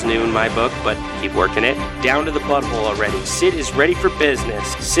 That one's new in my book, but keep working it. Down to the butthole already. Sid is ready for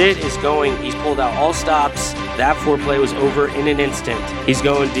business. Sid is going. He's pulled out all stops. That foreplay was over in an instant. He's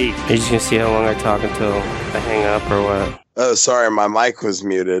going deep. Are you just going to see how long I talk until I hang up or what? Oh, sorry, my mic was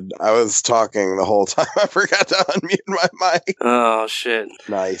muted. I was talking the whole time. I forgot to unmute my mic. Oh, shit.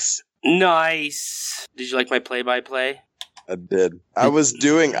 Nice. Did you like my play-by-play? I did. I was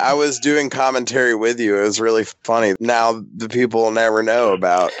doing commentary with you. It was really funny. Now the people will never know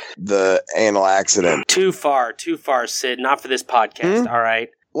about the anal accident. Too far, Sid. Not for this podcast, all right?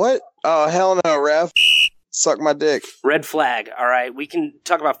 What? Oh, hell no, ref. Suck my dick. Red flag, all right? We can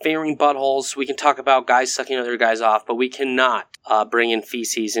talk about fingering buttholes. We can talk about guys sucking other guys off, but we cannot bring in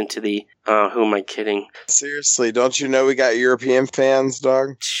feces into the... who am I kidding? Seriously, don't you know we got European fans,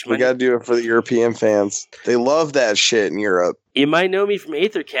 dog? We got to do it for the European fans. They love that shit in Europe. You might know me from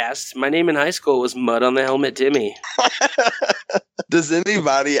Aethercast. My name in high school was Mud on the Helmet Dimmy. Does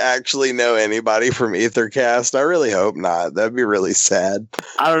anybody actually know anybody from Aethercast? I really hope not. That'd be really sad.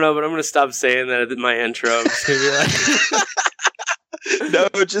 I don't know, but I'm going to stop saying that at my intro. I'm just going to be like... No,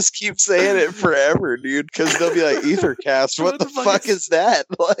 just keep saying it forever, dude, because they'll be like, Aethercast, what the fuck is that?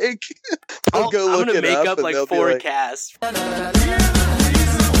 Like, I'll go look it up. I'm going to make up like 4 casts.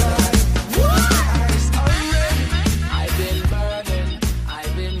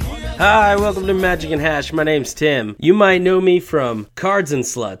 Hi, welcome to Magic and Hash. My name's Tim. You might know me from Cards and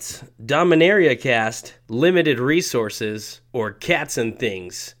Sluts, Dominaria Cast, Limited Resources, or Cats and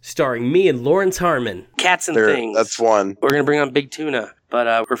Things, starring me and Lawrence Harmon. Cats and Things. That's one. We're going to bring on Big Tuna, but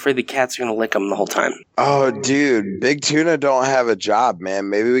we're afraid the cats are going to lick them the whole time. Oh, dude, Big Tuna don't have a job, man.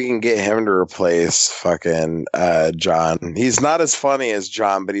 Maybe we can get him to replace fucking John. He's not as funny as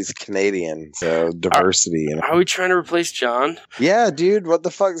John, but he's Canadian, so diversity. Are we trying to replace John? Yeah, dude, what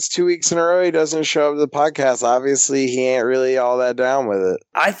the fuck? It's 2 weeks in a row he doesn't show up to the podcast. Obviously, he ain't really all that down with it.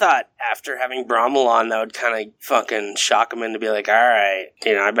 I thought after having Brommel on, that would kind of fucking shock him into be like, all right,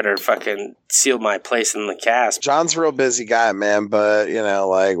 I better fucking seal my place in the cast. John's a real busy guy, man, but,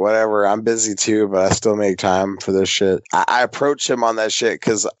 like, whatever. I'm busy too, but I still make time for this shit. I approached him on that shit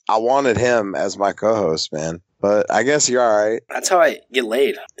because I wanted him as my co-host, man. But I guess you're all right. That's how I get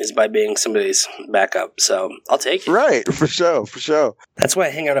laid, is by being somebody's backup. So I'll take it. Right, for sure. That's why I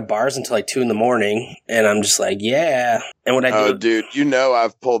hang out at bars until like 2 a.m. and I'm just like, yeah. And what I do. Oh, dude, you know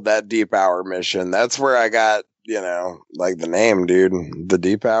I've pulled that deep hour mission. That's where I got, like the name, dude. The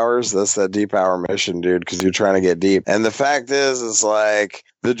deep hours, that's that deep hour mission, dude, because you're trying to get deep. And the fact is, it's like,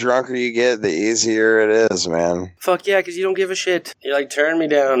 the drunker you get, the easier it is, man. Fuck yeah, because you don't give a shit. You're like, turn me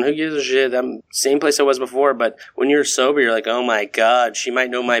down. Who gives a shit? I'm same place I was before, but when you're sober, you're like, oh my god, she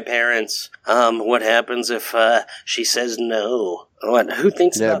might know my parents. What happens if she says no? What? Who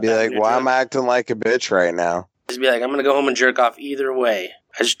thinks about that? Yeah, be like, why am I acting like a bitch right now? Just be like, I'm going to go home and jerk off either way.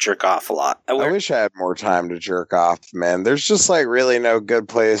 I just jerk off a lot. I wish I had more time to jerk off, man. There's just like really no good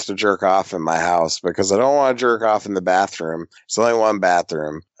place to jerk off in my house because I don't want to jerk off in the bathroom. There's only one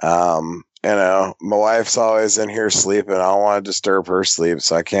bathroom. My wife's always in here sleeping. I don't want to disturb her sleep,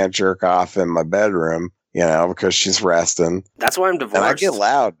 so I can't jerk off in my bedroom. Because she's resting. That's why I'm divorced. And I get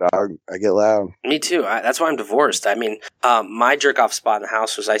loud, dog. I get loud. Me too. That's why I'm divorced. I mean, my jerk off spot in the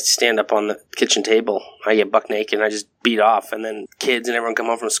house was I stand up on the kitchen table. I get buck naked and I just beat off. And then kids and everyone come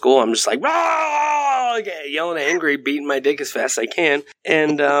home from school. I'm just like, rah! Yelling angry, beating my dick as fast as I can.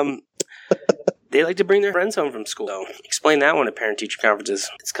 And they like to bring their friends home from school. So explain that one at parent-teacher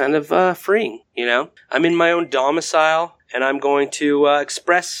conferences. It's kind of freeing, I'm in my own domicile. And I'm going to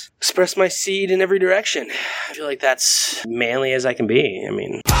express my seed in every direction. I feel like that's manly as I can be. I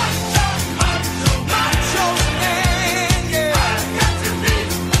mean...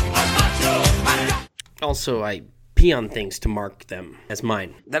 Also, I pee on things to mark them as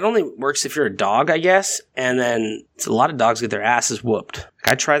mine. That only works if you're a dog, I guess. And then a lot of dogs get their asses whooped.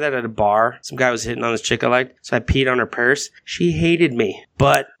 I tried that at a bar. Some guy was hitting on this chick I liked. So I peed on her purse. She hated me.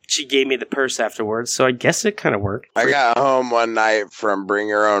 But... she gave me the purse afterwards, so I guess it kind of worked. I got home one night from Bring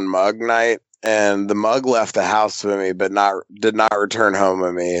Your Own Mug night, and the mug left the house with me, but did not return home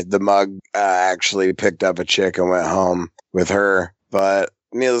with me. The mug actually picked up a chick and went home with her, but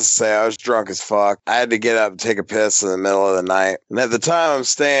needless to say, I was drunk as fuck. I had to get up and take a piss in the middle of the night. And at the time, I'm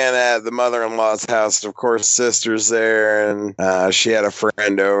staying at the mother-in-law's house. Of course, sister's there, and she had a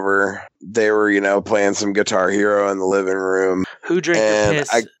friend over. They were, playing some Guitar Hero in the living room. Who drank the piss?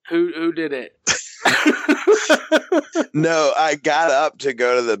 Who did it? No, I got up to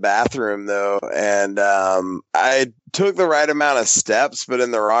go to the bathroom, though, and I took the right amount of steps, but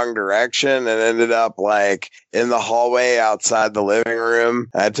in the wrong direction, and ended up, in the hallway outside the living room.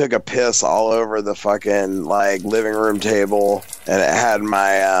 I took a piss all over the fucking, living room table, and it had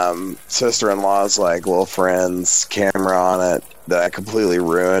my sister-in-law's, little friend's camera on it that I completely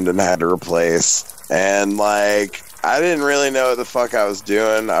ruined and had to replace. And, I didn't really know what the fuck I was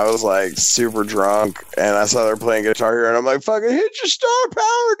doing. I was super drunk, and I saw they were playing Guitar Hero, and I'm like, fucking hit your star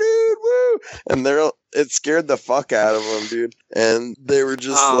power, dude, woo! And it scared the fuck out of them, dude. And they were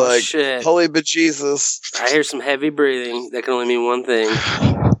just shit. Holy bejesus. I hear some heavy breathing. That can only mean one thing.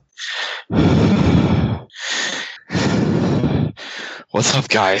 What's up,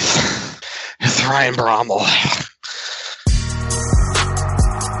 guys? It's Ryan Brommel.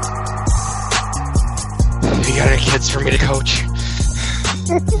 You got any kids for me to coach?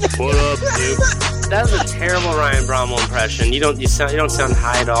 What up, dude? That was a terrible Ryan Brommel impression. You don't sound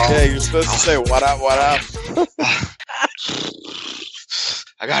high at all. Yeah, you're supposed to say what up, what up.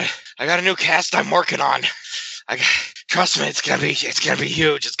 I got a new cast I'm working on. Trust me, it's gonna be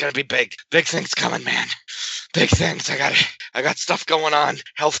huge. It's gonna be big. Big things coming, man. Big things. I got stuff going on.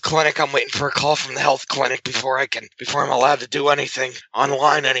 Health clinic. I'm waiting for a call from the health clinic before I'm allowed to do anything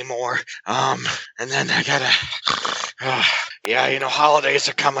online anymore. And then I gotta, holidays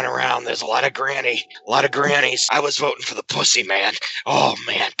are coming around. There's a lot of grannies. I was voting for the pussy, man. Oh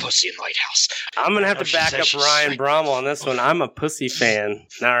man, pussy in the White House. I'm gonna have to back up Ryan Brommel on this one. I'm a pussy fan.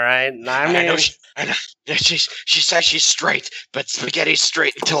 All right. I know. She says she's straight, but spaghetti's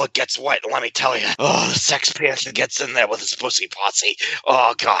straight until it gets wet. Let me tell you. Oh, the Sex Panther gets in there with his pussy posse.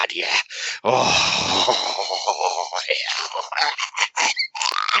 Oh God, yeah. Oh, yeah.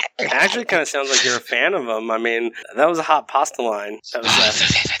 It actually kind of sounds like you're a fan of him. I mean, that was a hot pasta line.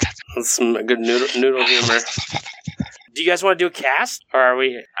 That was some good noodle humor. Do you guys want to do a cast, or are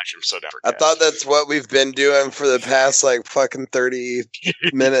we? Actually, I'm so down for I thought that's what we've been doing for the past fucking 30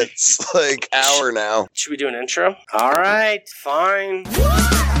 minutes, hour now. Should we do an intro? All right, fine.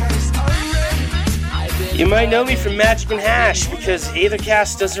 You might know me from Magic and Hash because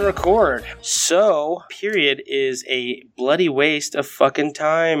Aethercast doesn't record. So, period is a bloody waste of fucking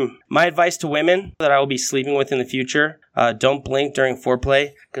time. My advice to women that I will be sleeping with in the future, don't blink during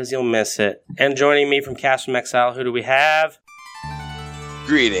foreplay because you'll miss it. And joining me from Cast from Exile, who do we have?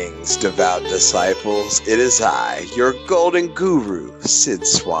 Greetings, devout disciples. It is I, your golden guru, Sid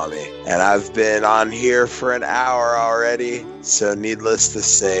Swami. And I've been on here for an hour already, so needless to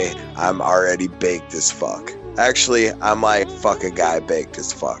say, I'm already baked as fuck. Actually, I'm like fuck a guy baked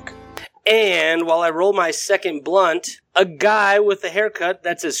as fuck. And while I roll my second blunt, a guy with a haircut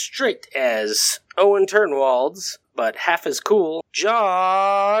that's as straight as Owen Turnwald's, but half as cool,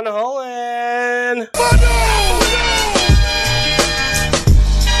 John Holland.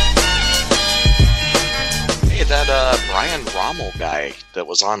 Hey, that Brian Rommel guy that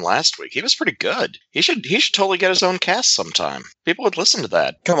was on last week, he was pretty good. He should totally get his own cast sometime. People would listen to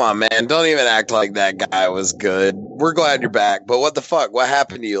that. Come on, man. Don't even act like that guy was good. We're glad you're back, but what the fuck? What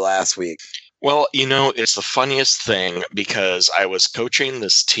happened to you last week? Well, it's the funniest thing because I was coaching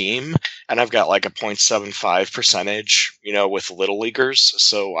this team and I've got like a 0.75 percentage, with little leaguers.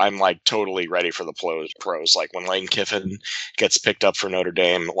 So I'm like totally ready for the pros. Like when Lane Kiffin gets picked up for Notre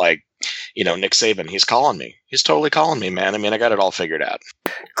Dame, like, Nick Saban, he's calling me. He's totally calling me, man. I mean, I got it all figured out.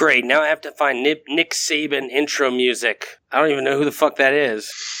 Great. Now I have to find Nick Saban intro music. I don't even know who the fuck that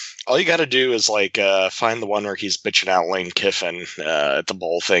is. All you got to do is find the one where he's bitching out Lane Kiffin at the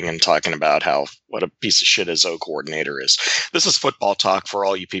bowl thing and talking about what a piece of shit his O coordinator is. This is football talk for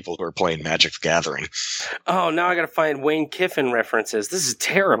all you people who are playing Magic the Gathering. Oh, now I got to find Wayne Kiffin references. This is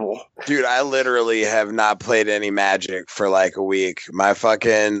terrible. Dude, I literally have not played any Magic for like a week. My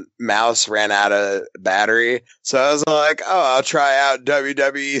fucking mouse ran out of battery. So I was like, I'll try out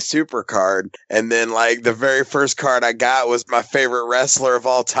WWE Supercard. And then like the very first card I got was my favorite wrestler of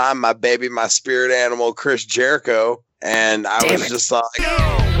all time, my baby, my spirit animal, Chris Jericho. And I was just like...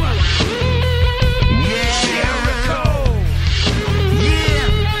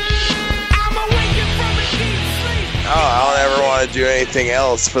 I don't ever want to do anything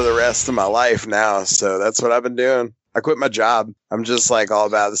else for the rest of my life now. So that's what I've been doing. I quit my job. I'm just like all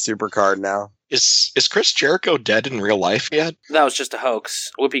about the Supercard now. Is Chris Jericho dead in real life yet? That was just a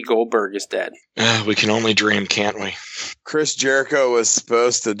hoax. Whoopi Goldberg is dead. We can only dream, can't we? Chris Jericho was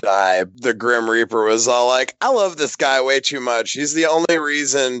supposed to die. The Grim Reaper was all like, I love this guy way too much. He's the only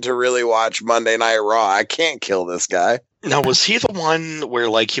reason to really watch Monday Night Raw. I can't kill this guy. Now, was he the one where,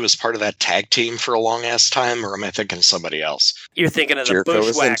 he was part of that tag team for a long-ass time, or am I thinking of somebody else? You're thinking of the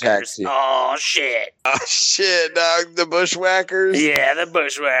Bushwhackers. Oh, shit. Oh, shit, dog. The Bushwhackers? Yeah, the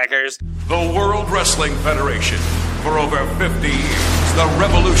Bushwhackers. The World Wrestling Federation. For over 50 years, the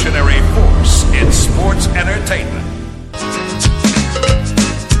revolutionary force in sports entertainment.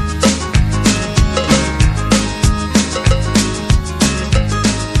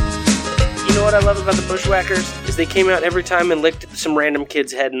 You know what I love about the Bushwhackers? Is they came out every time and licked some random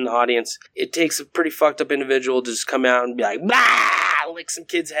kid's head in the audience. It takes a pretty fucked up individual to just come out and be like, bah! Lick some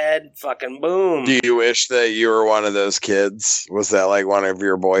kid's head, fucking boom. Do you wish that you were one of those kids? Was that like one of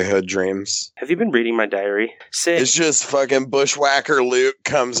your boyhood dreams? Have you been reading my diary? Sick. It's just fucking Bushwhacker Luke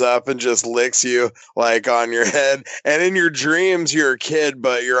comes up and just licks you like on your head. And in your dreams, you're a kid,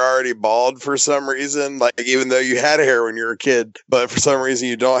 but you're already bald for some reason. Like even though you had hair when you were a kid, but for some reason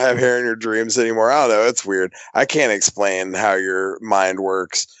you don't have hair in your dreams anymore. I don't know. It's weird. I can't explain how your mind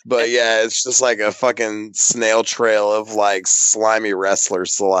works. But yeah, it's just like a fucking snail trail of like slimy wrestler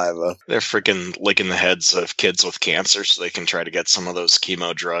saliva. They're freaking licking the heads of kids with cancer so they can try to get some of those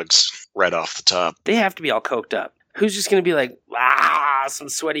chemo drugs right off the top. They have to be all coked up. Who's just going to be like, some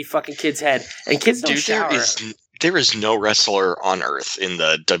sweaty fucking kid's head? And kids don't shower. There is no wrestler on earth in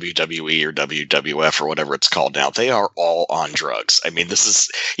the WWE or WWF or whatever it's called now. They are all on drugs. I mean, this is,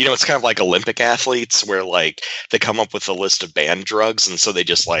 it's kind of like Olympic athletes where they come up with a list of banned drugs. And so they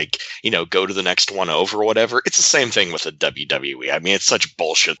just go to the next one over or whatever. It's the same thing with the WWE. I mean, it's such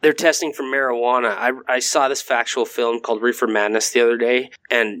bullshit. They're testing for marijuana. I saw this factual film called Reefer Madness the other day.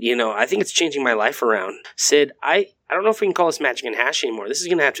 And, I think it's changing my life around. Sid, I don't know if we can call this Magic and Hash anymore. This is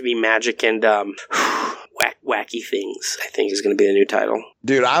going to have to be Magic and Wacky Things, I think is going to be the new title.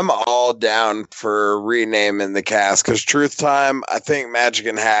 Dude, I'm all down for renaming the cast because Truth Time, I think Magic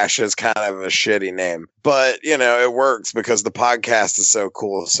and Hash is kind of a shitty name. But, it works because the podcast is so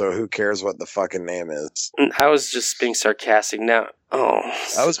cool. So who cares what the fucking name is? I was just being sarcastic now. Oh,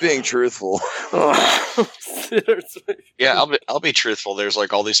 I was being truthful. Oh. Yeah, I'll be truthful. There's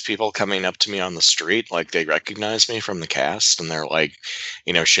all these people coming up to me on the street, they recognize me from the cast, and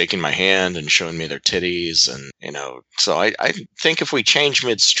they're shaking my hand and showing me their titties, and so I think if we change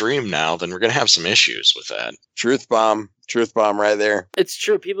midstream now, then we're gonna have some issues with that. Truth bomb. Truth bomb right there. It's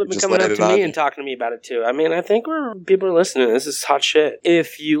true. People have been Just coming laid up it to on me you. and talking to me about it too. I mean, I think people are listening. This is hot shit.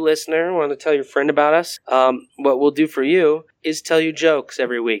 If you, listener, want to tell your friend about us, what we'll do for you is tell you jokes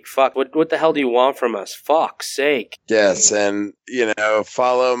every week. Fuck, what the hell do you want from us? Fuck's sake. Yes, and,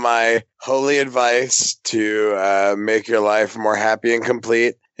 follow my holy advice to make your life more happy and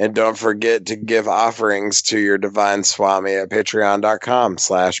complete. And don't forget to give offerings to your divine Swami at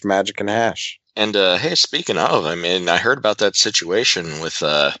patreon.com/magicandhash. And hey, speaking of, I mean, I heard about that situation with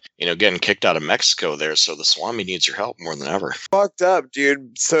getting kicked out of Mexico there, so the Swami needs your help more than ever. Fucked up,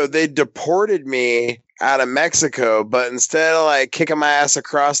 dude. So they deported me out of Mexico, but instead of like kicking my ass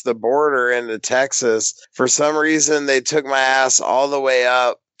across the border into Texas, for some reason they took my ass all the way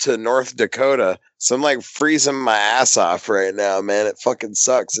up to North Dakota. So I'm like freezing my ass off right now, man. It fucking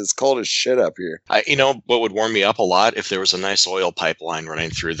sucks. It's cold as shit up here. What would warm me up a lot if there was a nice oil pipeline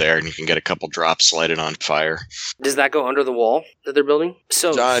running through there and you can get a couple drops lighted on fire. Does that go under the wall that they're building?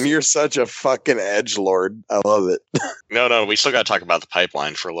 So, John, you're such a fucking edgelord. I love it. No, we still got to talk about the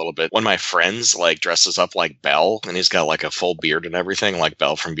pipeline for a little bit. One of my friends dresses up like Belle, and he's got like a full beard and everything, like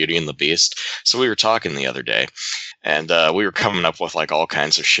Belle from Beauty and the Beast. So we were talking the other day, and we were coming up with like all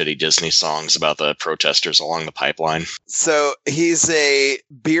kinds of shitty Disney songs about the protesters along the pipeline. So he's a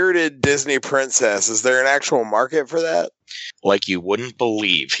bearded Disney princess. Is there an actual market for that? Like you wouldn't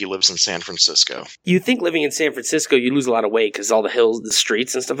believe. He lives in San Francisco. you think living in San Francisco, you lose a lot of weight because all the hills, the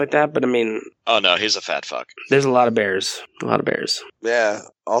streets and stuff like that. But I mean, Oh no, he's a fat fuck. there's a lot of bears. A lot of bears. Yeah.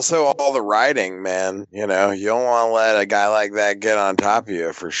 Also, all the riding, man. You don't want to let a guy like that get on top of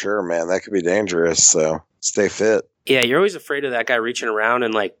you for sure, man. That could be dangerous. So stay fit. Yeah, you're always afraid of that guy reaching around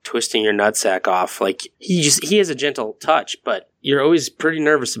and like twisting your nutsack off. Like he has a gentle touch, but you're always pretty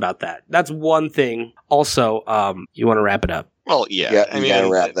nervous about that. That's one thing. Also, you want to wrap it up. Well, yeah. Yeah, you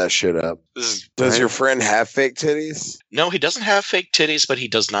gotta wrap that shit up. Does your friend have fake titties? No, he doesn't have fake titties, but he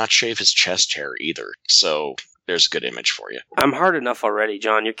does not shave his chest hair either. So there's a good image for you. I'm hard enough already,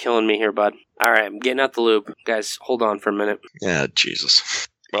 John. You're killing me here, bud. All right, I'm getting out the loop. Guys, hold on for a minute. Yeah, Jesus.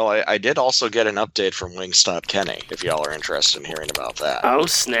 Well, I did also get an update from Wingstop Kenny, if y'all are interested in hearing about that. Oh,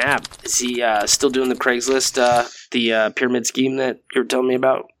 snap. Is he still doing the Craigslist, the pyramid scheme that you were telling me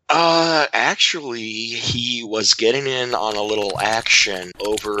about? Actually, he was getting in on a little action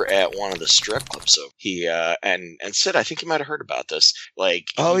over at one of the strip clubs. So he, and Sid, I think you might have heard about this.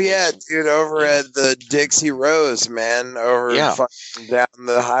 Oh yeah, dude, over at the Dixie Rose, man, fucking down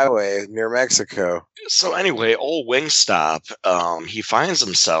the highway near Mexico. So anyway, old Wingstop, he finds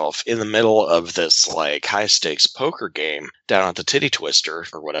himself in the middle of this high stakes poker game down at the Titty Twister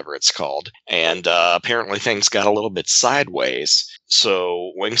or whatever it's called, and apparently things got a little bit sideways.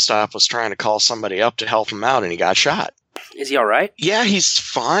 So Wingstop was trying to call somebody up to help him out, and he got shot. Is he all right? Yeah, he's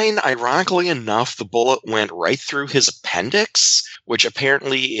fine. Ironically enough, the bullet went right through his appendix, which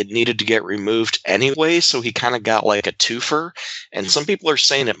apparently it needed to get removed anyway, so he kind of got like a twofer. And some people are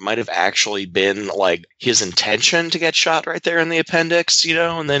saying it might have actually been like his intention to get shot right there in the appendix,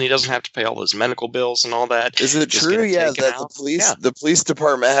 and then he doesn't have to pay all his medical bills and all that. Is it true? Yeah, that the police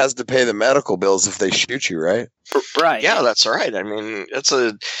department has to pay the medical bills if they shoot you, right? Right. Yeah, that's right. I mean, it's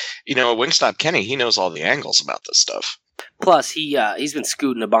Wingstop Kenny, he knows all the angles about this stuff. Plus, he's been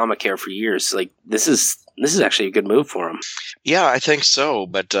scooting Obamacare for years. Like this is actually a good move for him. Yeah, I think so.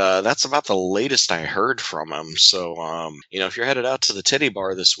 But that's about the latest I heard from him. So, if you're headed out to the Titty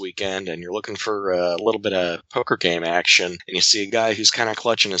Bar this weekend and you're looking for a little bit of poker game action, and you see a guy who's kind of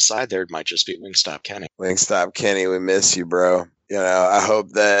clutching his side there, it might just be Wingstop Kenny. Wingstop Kenny, we miss you, bro. I hope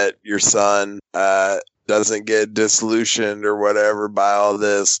that your son doesn't get disillusioned or whatever by all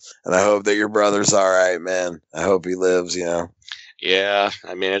this, and I hope that your brother's all right, man. I hope he lives. Yeah,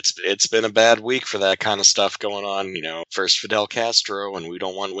 I mean it's been a bad week for that kind of stuff going on. First Fidel Castro, and we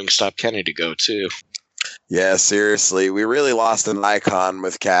don't want Wingstop Kenny to go too. Yeah, seriously, we really lost an icon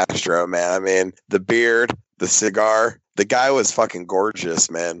with Castro, man. I mean, the beard, the cigar, the guy was fucking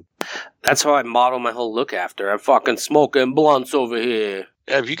gorgeous, man. That's how I model my whole look after. I'm fucking smoking blunts over here.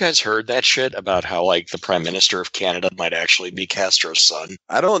 Have you guys heard that shit about how the Prime Minister of Canada might actually be Castro's son?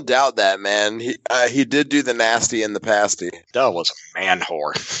 I don't doubt that, man. He did do the nasty and the pasty. That was a man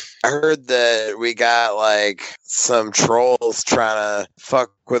whore. I heard that we got some trolls trying to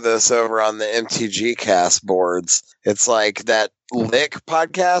fuck with us over on the MTG cast boards. It's like that Lick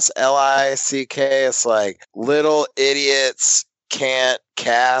podcast, LICK. It's like Little Idiots Can't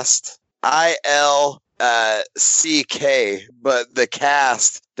Cast. ILCK, but the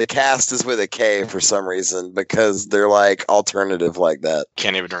cast is with a K for some reason because they're alternative like that.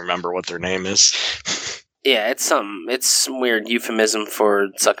 Can't even remember what their name is. Yeah, it's some weird euphemism for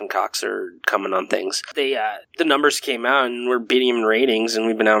sucking cocks or coming on things. The numbers came out and we're beating them in ratings, and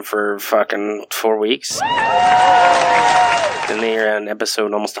we've been out for fucking 4 weeks. And they're on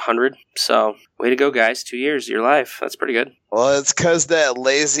episode almost 100. So, way to go, guys. 2 years of your life. That's pretty good. Well, it's because that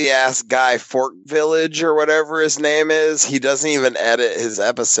lazy-ass guy, Fork Village or whatever his name is, he doesn't even edit his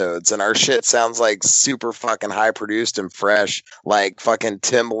episodes, and our shit sounds like super fucking high-produced and fresh, like fucking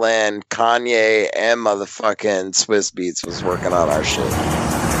Timbaland, Kanye, and motherfucking Swiss Beats was working on our shit.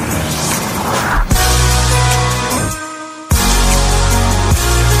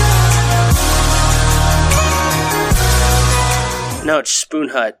 No, it's Spoon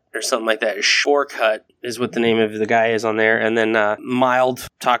Hut or something like that. Fork Hut is what the name of the guy is on there. And then mild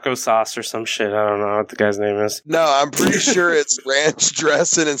taco sauce or some shit. I don't know what the guy's name is. No, I'm pretty sure it's ranch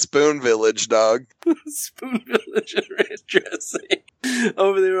dressing and Spoon Village, dog. Spoon Village and ranch dressing.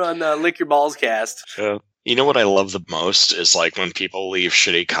 Over there on Lick Your Balls Cast. You know what I love the most is like when people leave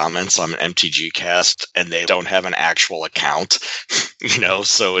shitty comments on an MTG cast and they don't have an actual account, you know?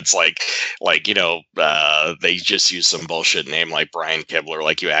 So it's like, they just use some bullshit name like Brian Kibler.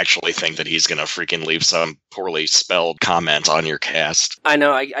 Like you actually think that he's going to freaking leave some poorly spelled comment on your cast. I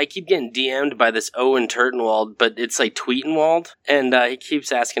know. I keep getting DM'd by this Owen Turtenwald, but it's like Tweetenwald. And he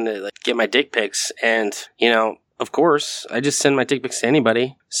keeps asking to like get my dick pics. And, you know, of course, I just send my dick pics to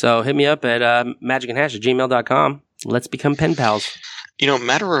anybody. So hit me up at magicandhash@gmail.com. Let's become pen pals. You know,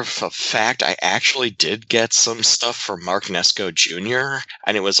 matter of fact, I actually did get some stuff from Mark Nesco Jr.,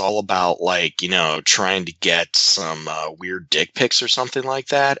 and it was all about, like, you know, trying to get some weird dick pics or something like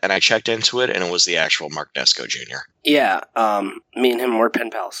that, and I checked into it, and it was the actual Mark Nesco Jr. Yeah, me and him were pen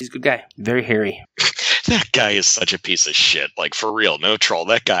pals. He's a good guy. Very hairy. That guy is such a piece of shit. Like, for real, no troll.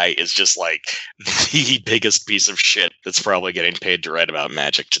 That guy is just, like, the biggest piece of shit that's probably getting paid to write about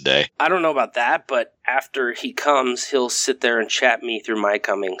Magic today. I don't know about that, but after he comes, he'll sit there and chat me through my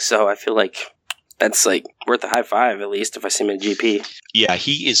coming. So I feel like that's, like, worth a high five, at least, if I see him at GP. Yeah,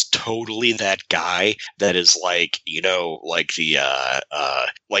 he is totally that guy that is, like, you know, like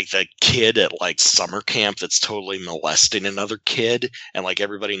the kid at, like, summer camp that's totally molesting another kid, and, like,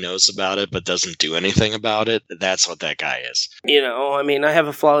 everybody knows about it but doesn't do anything about it. That's what that guy is. You know, I mean, I have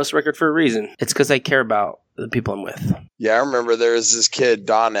a flawless record for a reason. It's because I care about the people I'm with. Yeah, I remember there was this kid,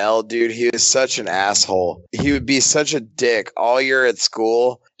 Donnell, dude. He was such an asshole. He would be such a dick all year at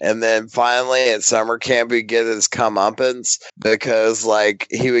school, and then finally at summer camp he'd get his comeuppance because, like,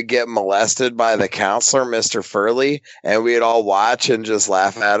 he would get molested by the counselor, Mr. Furley, and we'd all watch and just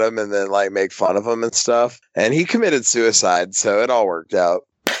laugh at him and then, like, make fun of him and stuff. And he committed suicide, so it all worked out.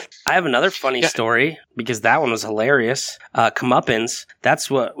 I have another funny story because that one was hilarious. Comeuppance, that's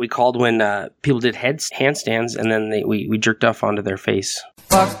what we called when people did handstands and then we jerked off onto their face.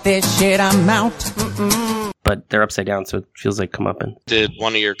 Fuck this shit, I'm out. Mm-mm. But they're upside down, so it feels like comeuppance. Did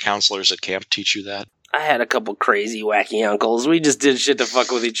one of your counselors at camp teach you that? I had a couple crazy, wacky uncles. We just did shit to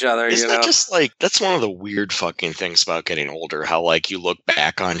fuck with each other, Isn't you know? that just, like, that's one of the weird fucking things about getting older, how, like, you look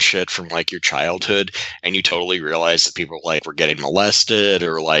back on shit from, like, your childhood, and you totally realize that people, like, were getting molested,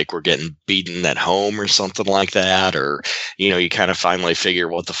 or, like, were getting beaten at home, or something like that, or, you know, you kind of finally figure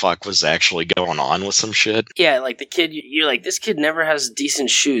what the fuck was actually going on with some shit. Yeah, like, the kid, you're like, this kid never has decent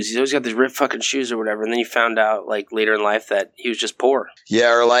shoes. He's always got these ripped fucking shoes or whatever, and then you found out, like, later in life that he was just poor.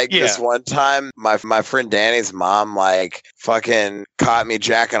 Yeah, or like this one time, my friend Danny's mom, like, fucking caught me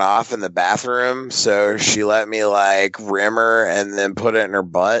jacking off in the bathroom, so she let me, like, rim her and then put it in her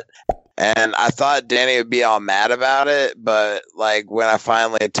butt. And I thought Danny would be all mad about it, but, like, when I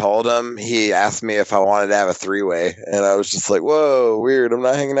finally told him, he asked me if I wanted to have a three-way, and I was just like, whoa, weird, I'm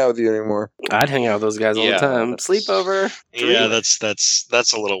not hanging out with you anymore. I'd hang out with those guys all the time. Sleepover. Yeah,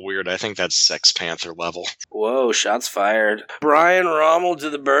 that's a little weird. I think that's Sex Panther level. Whoa, shots fired. Brian Rommel to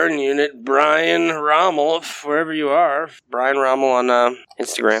the burn unit. Brian Rommel, wherever you are. Brian Rommel on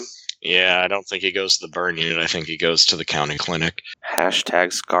Instagram. Yeah, I don't think he goes to the burn unit. I think he goes to the county clinic.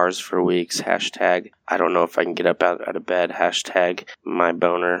 Hashtag scars for weeks. Hashtag I don't know if I can get up out of bed. Hashtag my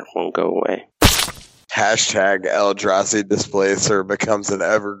boner won't go away. Hashtag Eldrazi Displacer becomes an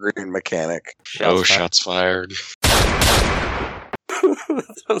evergreen mechanic. Shots fired. That's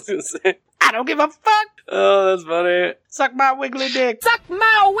what I was gonna say. I don't give a fuck. Oh, that's funny. Suck my wiggly dick. Suck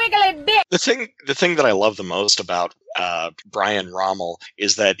my wiggly dick. The thing that I love the most about Brian Rommel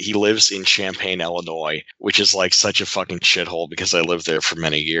is that he lives in Champaign, Illinois, which is like such a fucking shithole because I lived there for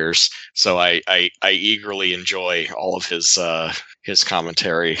many years. So I eagerly enjoy all of his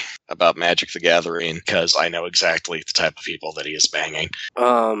commentary about Magic the Gathering because I know exactly the type of people that he is banging.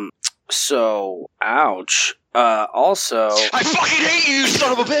 So, ouch. Also, I fucking hate you, you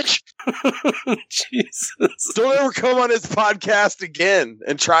son of a bitch! Jesus. Don't ever come on his podcast again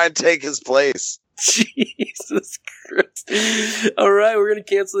and try and take his place. Jesus Christ. All right, we're going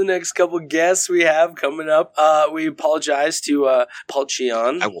to cancel the next couple guests we have coming up. We apologize to Paul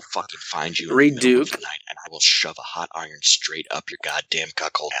Cheon. I will fucking find you Reed in the middle of Duke. the night, and I will shove a hot iron straight up your goddamn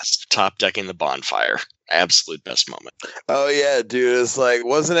cuckold ass. Top decking the bonfire. Absolute best moment. Oh yeah, dude. It's like,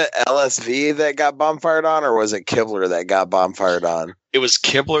 wasn't it LSV that got bonfired on, or was it Kibler that got bonfired on? It was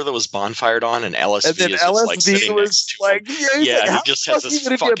Kibler that was bonfired on, and LSV And then is just like LSV sitting was next to like, him. he's Yeah, like, he how just the has fuck this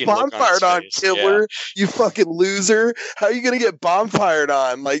are you gonna get fucking look on his bonfired on, face. Kibler? You fucking loser! How are you gonna get bonfired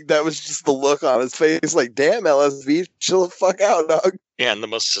on? Like, that was just the look on his face. Like, damn, LSV, chill the fuck out, dog. Yeah, and the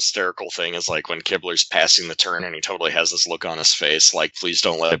most hysterical thing is like when Kibler's passing the turn and he totally has this look on his face, like, please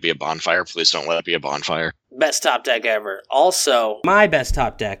don't let it be a bonfire, please don't let it be a bonfire. Best top deck ever. Also, My best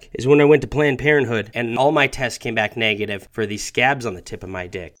top deck is when I went to Planned Parenthood and all my tests came back negative for these scabs on the tip of my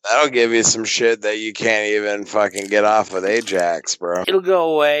dick. That'll give you some shit that you can't even fucking get off with Ajax, bro. it'll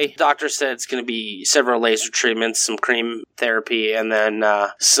go away. Doctor said it's going to be several laser treatments, some cream therapy, and then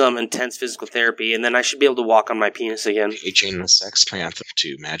some intense physical therapy, and then I should be able to walk on my penis again. Aging the Sex Panther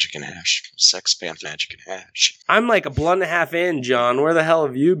to Magic and Hash. Sex Panther, Magic and Hash. I'm like a blunt and a half in, John. Where the hell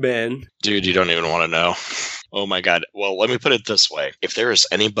have you been? Dude, you don't even want to know. Oh my god. Well, let me put it this way. If there is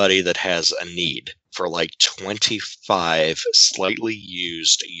anybody that has a need for like 25 slightly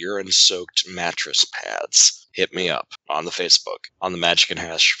used urine-soaked mattress pads, hit me up on the Facebook, on the Magic and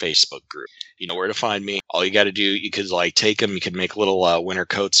Hash Facebook group. You know where to find me. All you got to do, you could like take them, you could make little winter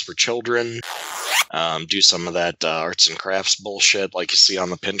coats for children, do some of that arts and crafts bullshit like you see on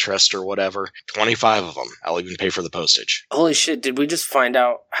the Pinterest or whatever. 25 of them. I'll even pay for the postage. Holy shit, did we just find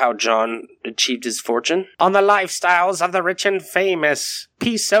out how John achieved his fortune? On the lifestyles of the rich and famous,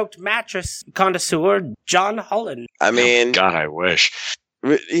 pea-soaked mattress connoisseur John Holland. I mean, God, I wish.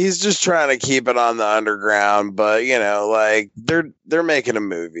 he's just trying to keep it on the underground, but you know, like they're making a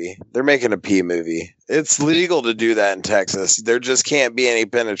movie. They're making a pee movie. It's legal to do that in Texas. There just can't be any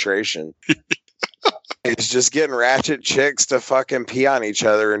penetration. It's just getting ratchet chicks to fucking pee on each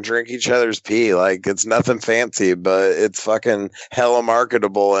other and drink each other's pee. Like, it's nothing fancy, but it's fucking hella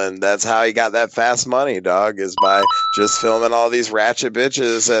marketable, and that's how he got that fast money, dog, is by just filming all these ratchet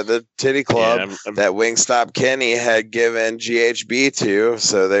bitches at the titty club that Wingstop Kenny had given GHB to,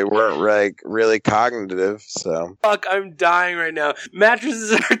 so they weren't like really cognitive. So Fuck, I'm dying right now.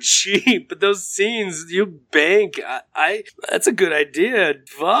 Mattresses are cheap, but those scenes, you bank. I that's a good idea.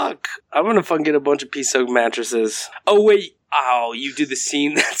 Fuck. I'm gonna fucking get a bunch of pea-soaked mattresses. Oh, wait. Oh, you do the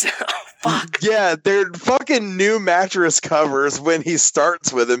scene that's... Oh, fuck. yeah, they're fucking new mattress covers when he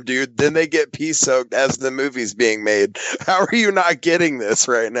starts with them, dude. Then they get pee soaked as the movie's being made. How are you not getting this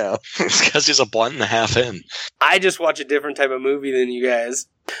right now? It's because he's a blunt and a half in. I just watch a different type of movie than you guys.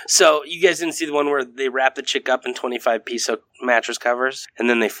 So, you guys didn't see the one where they wrap the chick up in 25 pea-soaked mattress covers and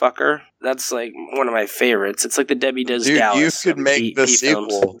then they fuck her? That's like one of my favorites. It's like the Debbie Does Dude, Dallas. you could make the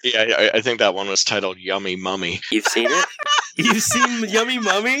films. sequel. Yeah, I think that one was titled Yummy Mummy. You've seen it? You've seen Yummy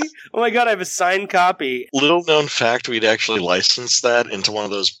Mummy? Oh my god, I have a signed copy. Little known fact, we'd actually licensed that into one of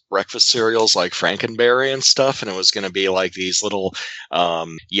those breakfast cereals like Frankenberry and stuff, and it was going to be like these little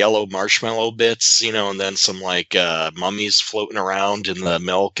yellow marshmallow bits, you know, and then some like mummies floating around in the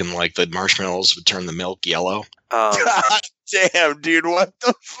milk, and like the marshmallows would turn the milk yellow. God damn, dude, what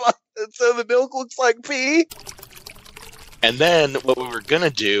the fuck? So the milk looks like pee? And then what we were going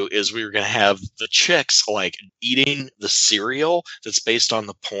to do is we were going to have the chicks like eating the cereal that's based on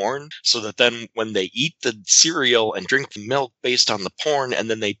the porn, so that then when they eat the cereal and drink the milk based on the porn, and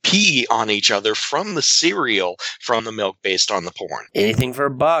then they pee on each other from the cereal from the milk based on the porn. Anything for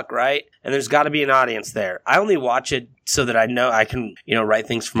a buck, right? And there's got to be an audience there. I only watch it so that I know I can, you know, write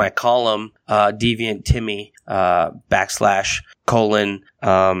things for my column, Deviant Timmy,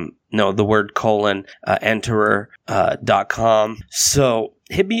 enterer.com. So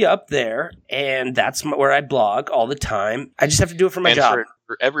hit me up there, and that's where I blog all the time. I just have to do it for my job.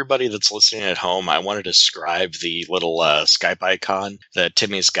 For everybody that's listening at home, I want to describe the little Skype icon that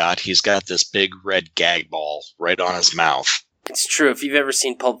Timmy's got. He's got this big red gag ball right on his mouth. It's true. If you've ever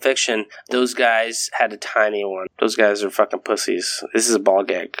seen Pulp Fiction, those guys had a tiny one. Those guys are fucking pussies. This is a ball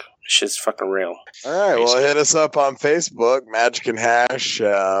gag. Shit's fucking real. All right, well, hit us up on Facebook, Magic and Hash,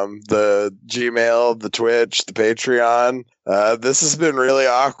 the Gmail, the Twitch, the Patreon. This has been really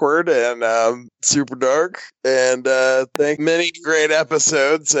awkward and super dark. And thank many great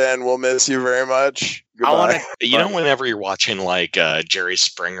episodes, and we'll miss you very much. Goodbye. Whenever you're watching like Jerry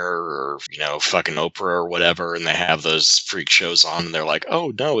Springer or fucking Oprah or whatever, and they have those freak shows on, and they're like,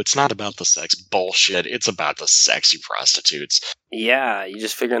 "Oh no, it's not about the sex." Bullshit! It's about the sexy prostitutes. Yeah, you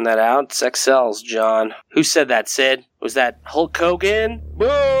just figuring that out? Sex sells, John. Who said that, Sid? Was that Hulk Hogan?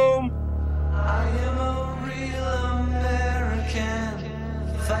 Boom! I am a real American.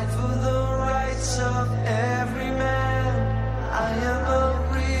 Fight for the rights of every man. I am a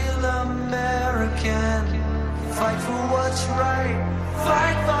real American. Fight for what's right.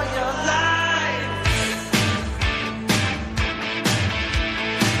 Fight for your life.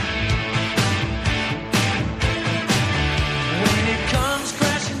 When it comes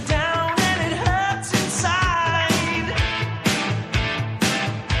crashing down and it hurts inside,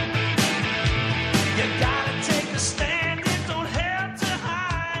 you gotta take a stand. It don't have to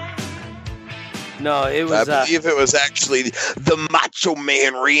hide. No, it was... I believe it was actually the Macho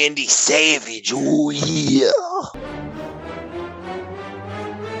Man Randy Savage. Oh, yeah.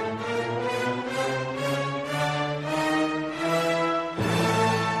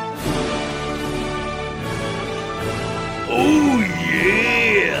 Oh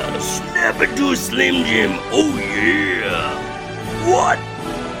yeah! Snap into a Slim Jim. Oh yeah! What?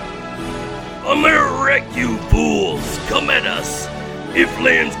 I'm gonna wreck you fools. Come at us. If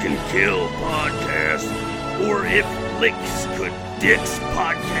Lands Can Kill podcast, or if Licks Could Dicks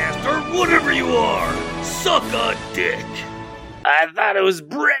podcast, or whatever you are. Suck a dick. I thought it was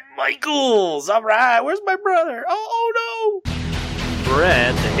Bret Michaels. All right, where's my brother? Oh no!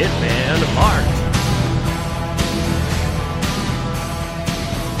 Brett, the Hitman Hart.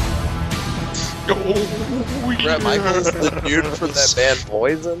 Bret Michaels, the dude from that band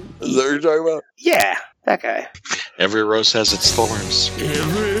Poison? Is that what you're talking about? Yeah, that guy. Every rose has its thorns.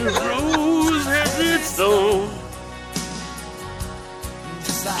 Every rose has its thorn.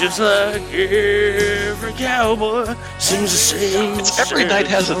 Just like every cowboy sings the same. It's every night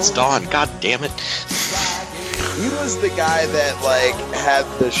has its dawn. God damn it. He was the guy that like had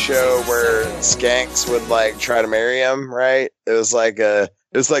the show where skanks would like try to marry him, right? It was like a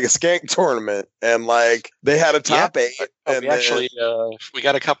skank tournament, and like they had a top 8. And we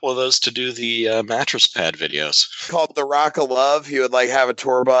got a couple of those to do the mattress pad videos. Called the Rock of Love. He would like have a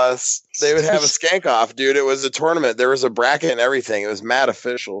tour bus. They would have a skank off, dude. It was a tournament. There was a bracket and everything. It was mad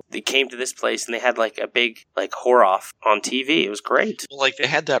official. They came to this place and they had like a big like whore off on TV. It was great. Well, like they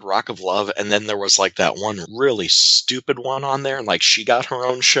had that Rock of Love, and then there was like that one really stupid one on there, and like she got her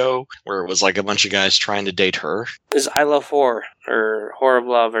own show where it was like a bunch of guys trying to date her. It was I Love Whore or Whore of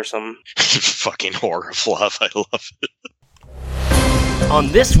Love or something. Fucking Whore of Love. I love it. On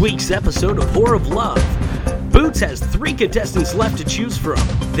this week's episode of Whore of Love, Boots has 3 contestants left to choose from.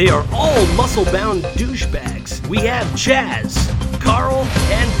 They are all muscle-bound douchebags. We have Chaz, Carl,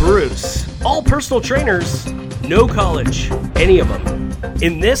 and Bruce. All personal trainers, no college, any of them.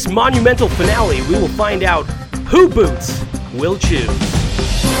 In this monumental finale, we will find out who Boots will choose.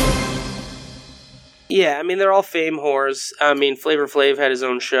 Yeah, I mean, they're all fame whores. I mean, Flavor Flav had his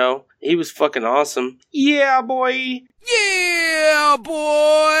own show. He was fucking awesome. Yeah, boy. Yeah,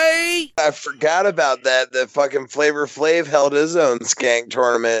 boy! I forgot about that fucking Flavor Flav held his own skank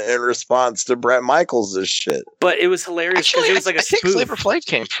tournament in response to Bret Michaels' shit. But it was hilarious because it was like a spoof. I think Flavor Flav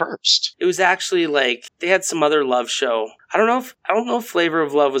came first. It was actually like they had some other love show. I don't know if Flavor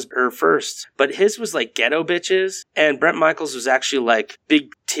of Love was her first, but his was like ghetto bitches, and Bret Michaels was actually like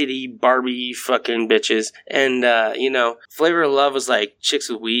big titty Barbie fucking bitches, and Flavor of Love was like chicks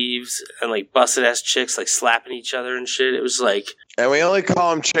with weaves and like busted ass chicks like slapping each other and shit. It was like. And we only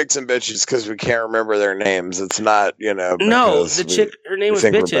call them chicks and bitches because we can't remember their names. It's not, No, the chick, her name was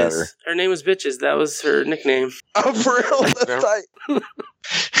Bitches. Her name was Bitches. That was her nickname. Oh, for real? That's tight.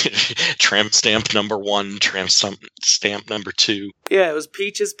 Tramp stamp number 1, tramp stamp number 2. Yeah, it was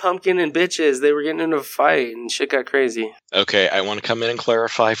Peaches, Pumpkin, and Bitches. They were getting into a fight and shit got crazy. Okay, I want to come in and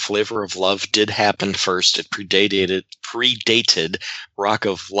clarify. Flavor of Love did happen first. It predated Rock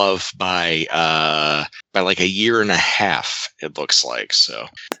of Love by like a year and a half, it looks like. So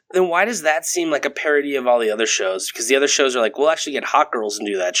then why does that seem like a parody of all the other shows? Because the other shows are like, we'll actually get hot girls and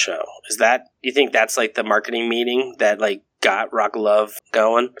do that show. You think that's like the marketing meeting that like got Rock of Love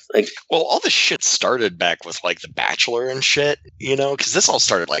going? Like, well, all this shit started back with like The Bachelor and shit, because this all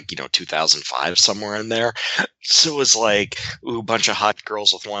started like 2005 somewhere in there. So it was like, ooh, a bunch of hot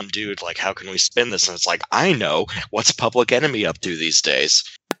girls with one dude. Like, how can we spin this? And it's like, I know, what's Public Enemy up to these days?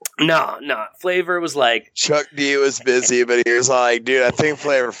 No. Flavor was like, Chuck D was busy, but he was like, dude, I think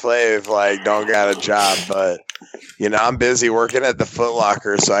Flavor Flav like don't got a job, but I'm busy working at the Foot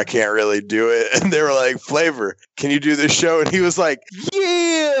Locker, so I can't really do it. And they were like, Flavor, can you do this show? And he was like,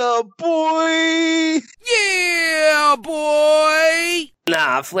 yeah. Yeah, boy. Yeah, boy.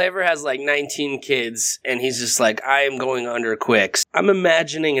 Nah, Flavor has like 19 kids, and he's just like, I am going under quick. I'm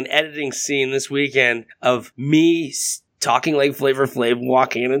imagining an editing scene this weekend of me talking like Flavor Flav,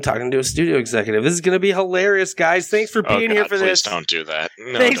 walking in and talking to a studio executive. This is going to be hilarious, guys. Thanks for being here for this. Please don't do that.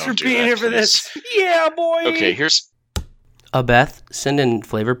 No, Thanks for being here for this. Yeah, boy. Okay, here's... Beth, send in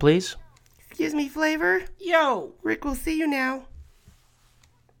Flavor, please. Excuse me, Flavor? Yo, Rick will see you now.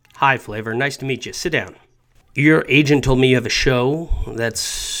 Hi, Flavor. Nice to meet you. Sit down. Your agent told me you have a show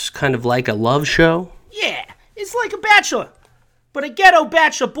that's kind of like a love show. Yeah, it's like a bachelor, but a ghetto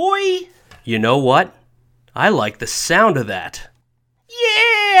bachelor, boy. You know what? I like the sound of that.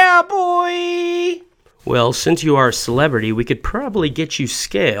 Yeah, boy. Well, since you are a celebrity, we could probably get you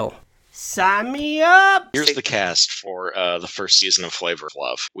scale. Sign me up. Here's the cast for the first season of Flavor of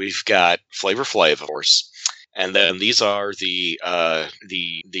Love. We've got Flavor Flav, of course. And then these are the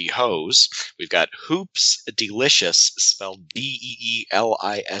hoes. We've got Hoops Delicious, spelled DEELISHIS.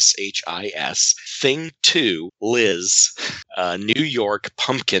 Thing 2, Liz. New York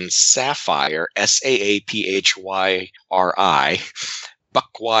Pumpkin Sapphire, SAAPHYRI.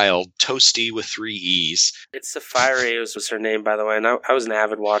 Buck Wild, Toasty with 3 E's. It's Safari was her name, by the way, and I was an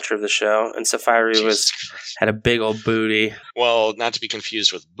avid watcher of the show, and Safari had a big old booty. Well, not to be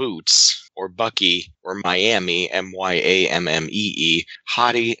confused with Boots, or Bucky, or Miami, MYAMMEE,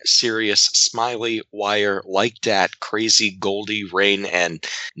 Hottie, Serious, Smiley, Wire, Like Dat, Crazy, Goldie, Rain, and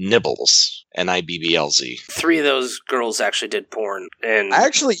Nibbles. NIBBLZ. 3 of those girls actually did porn. And I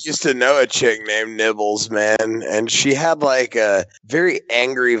actually used to know a chick named Nibbles, man, and she had like a very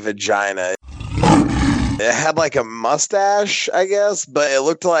angry vagina. It had like a mustache, I guess, but it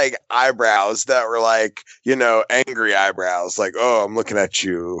looked like eyebrows that were like, angry eyebrows. Like, oh, I'm looking at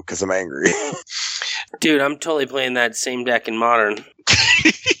you because I'm angry. Dude, I'm totally playing that same deck in Modern.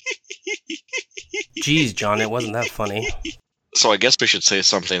 Jeez, John, it wasn't that funny. So I guess we should say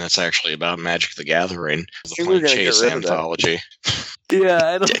something that's actually about Magic the Gathering, the think we're Flame gonna Chase get rid of that. anthology. Yeah,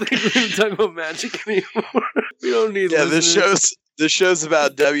 I don't think we're going to talk about Magic anymore. We don't need this show's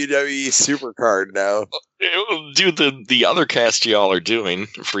about WWE Supercard now. Dude, the other cast y'all are doing,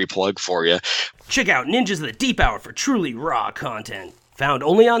 free plug for you. Check out Ninjas of the Deep Hour for truly raw content. Found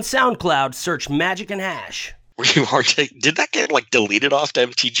only on SoundCloud. Search Magic and Hash. Did that get deleted off to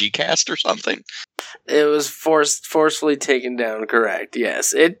MTG Cast or something? It was forcefully taken down, correct,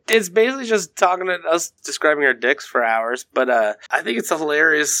 yes. It's basically just talking to us, describing our dicks for hours, but I think it's a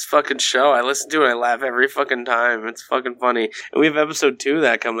hilarious fucking show. I listen to it, I laugh every fucking time. It's fucking funny. And we have episode 2 of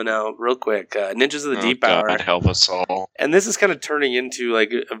that coming out real quick. Ninjas of the Deep Hour. God help us all. And this is kind of turning into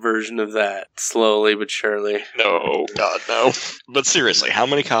a version of that, slowly but surely. No, God, no. But seriously, how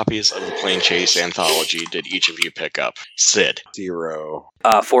many copies of the Plane Chase anthology did each of you pick up? Sid. 0.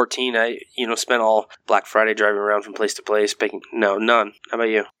 14. I spent all Black Friday driving around from place to place. No, none. How about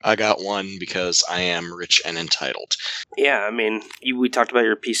you? I got 1 because I am rich and entitled. Yeah, I mean, we talked about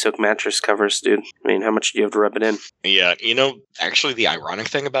your pea soak mattress covers, dude. I mean, how much do you have to rub it in? Yeah, actually the ironic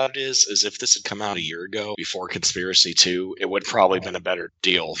thing about it is if this had come out a year ago before Conspiracy 2, it would probably been a better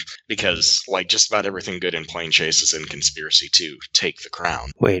deal because just about everything good in Plane Chase is in Conspiracy 2. Take the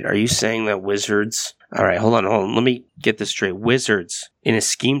crown. Wait, are you saying that Wizards... All right, hold on. Let me get this straight. Wizards, in a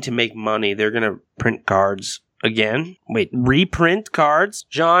scheme to make money, they're going to print cards again? Wait, reprint cards?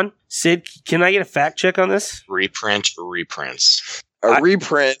 John, Sid, can I get a fact check on this? Reprints. A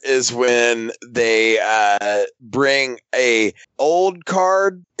reprint is when they bring a old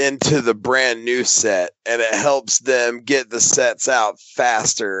card into the brand new set, and it helps them get the sets out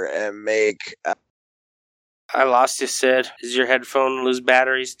faster and make... I lost you, Sid. Does your headphone lose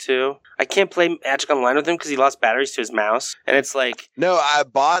batteries too? I can't play Magic Online with him because he lost batteries to his mouse. And it's like... No, I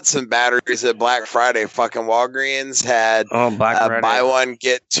bought some batteries at Black Friday. Fucking Walgreens had Black Friday. Buy one,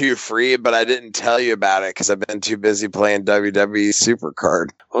 get 2 free, but I didn't tell you about it because I've been too busy playing WWE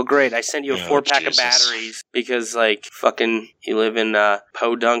Supercard. Well, great. I sent you a 4-pack of batteries because, fucking, you live in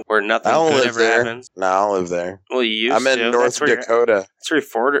Podunk where nothing good ever happens. No, I don't live there. Well, you used I'm in North Dakota. That's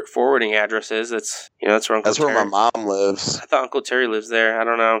where your forwarding address is. That's where Uncle Terry... where my mom lives. I thought Uncle Terry lives there. I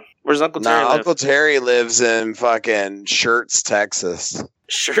don't know. Where's Uncle Terry live? Uncle Terry lives in fucking Shirts, Texas.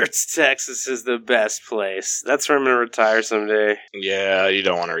 Shirts, Texas is the best place. That's where I'm going to retire someday. Yeah, you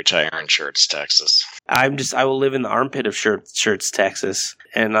don't want to retire in Shirts, Texas. I will live in the armpit of Shirts, Texas,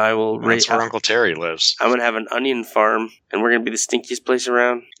 and I will... That's where Uncle Terry lives. I'm going to have an onion farm, and we're going to be the stinkiest place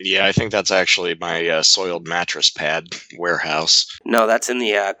around. Yeah, I think that's actually my soiled mattress pad warehouse. No, that's in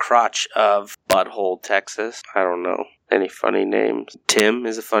the crotch of Butthole, Texas. I don't know. any funny names. Tim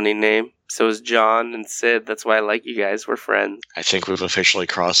is a funny name. So is John and Sid. That's why I like you guys. We're friends. I think we've officially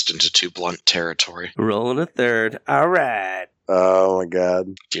crossed into too blunt territory. Rolling a third. All right. Oh my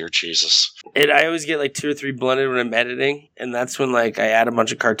god. Dear Jesus. I always get like 2 or 3 blunted when I'm editing, and that's when like I add a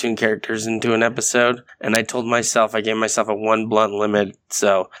bunch of cartoon characters into an episode, and I told myself, I gave myself a 1 blunt limit,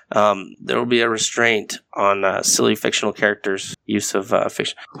 so there will be a restraint on silly fictional characters' use of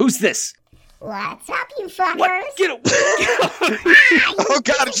fiction. Who's this? What's up, you fuckers? What? Get away! Oh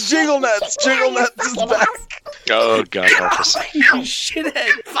god, it's Jingle Nuts! Jingle Nuts is back! Oh, God help us. You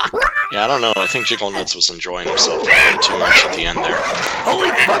shithead! Fuck! Yeah, I don't know. I think Jiggle Nuts was enjoying himself way too much at the end there. Holy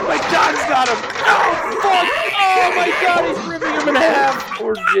fuck, my dog's got him! Oh, fuck! Oh my god, he's ripping him in half!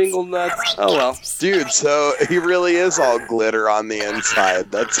 Poor Jingle Nuts. Oh well. Dude, so he really is all glitter on the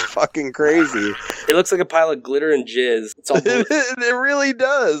inside. That's fucking crazy. It looks like a pile of glitter and jizz. It's all blue. It really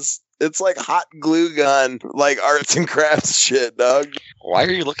does. It's like hot glue gun, like arts and crafts shit, dog. Why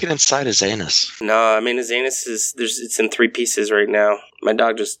are you looking inside his anus? No, I mean his anus it's in 3 pieces right now. My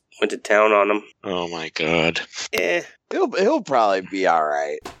dog just went to town on him. Oh my god. He'll probably be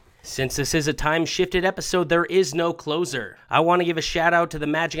alright. Since this is a time-shifted episode, there is no closer. I want to give a shout-out to the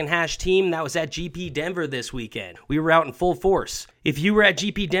Magic and Hash team that was at GP Denver this weekend. We were out in full force. If you were at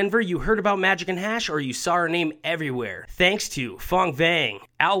GP Denver, you heard about Magic and Hash, or you saw our name everywhere. Thanks to Fong Vang,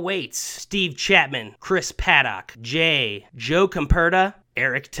 Al Waits, Steve Chapman, Chris Paddock, Jay, Joe Comperta,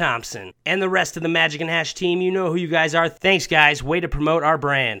 Eric Thompson, and the rest of the Magic and Hash team. You know who you guys are. Thanks, guys. Way to promote our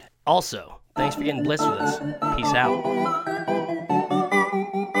brand. Also, thanks for getting blissed with us. Peace out.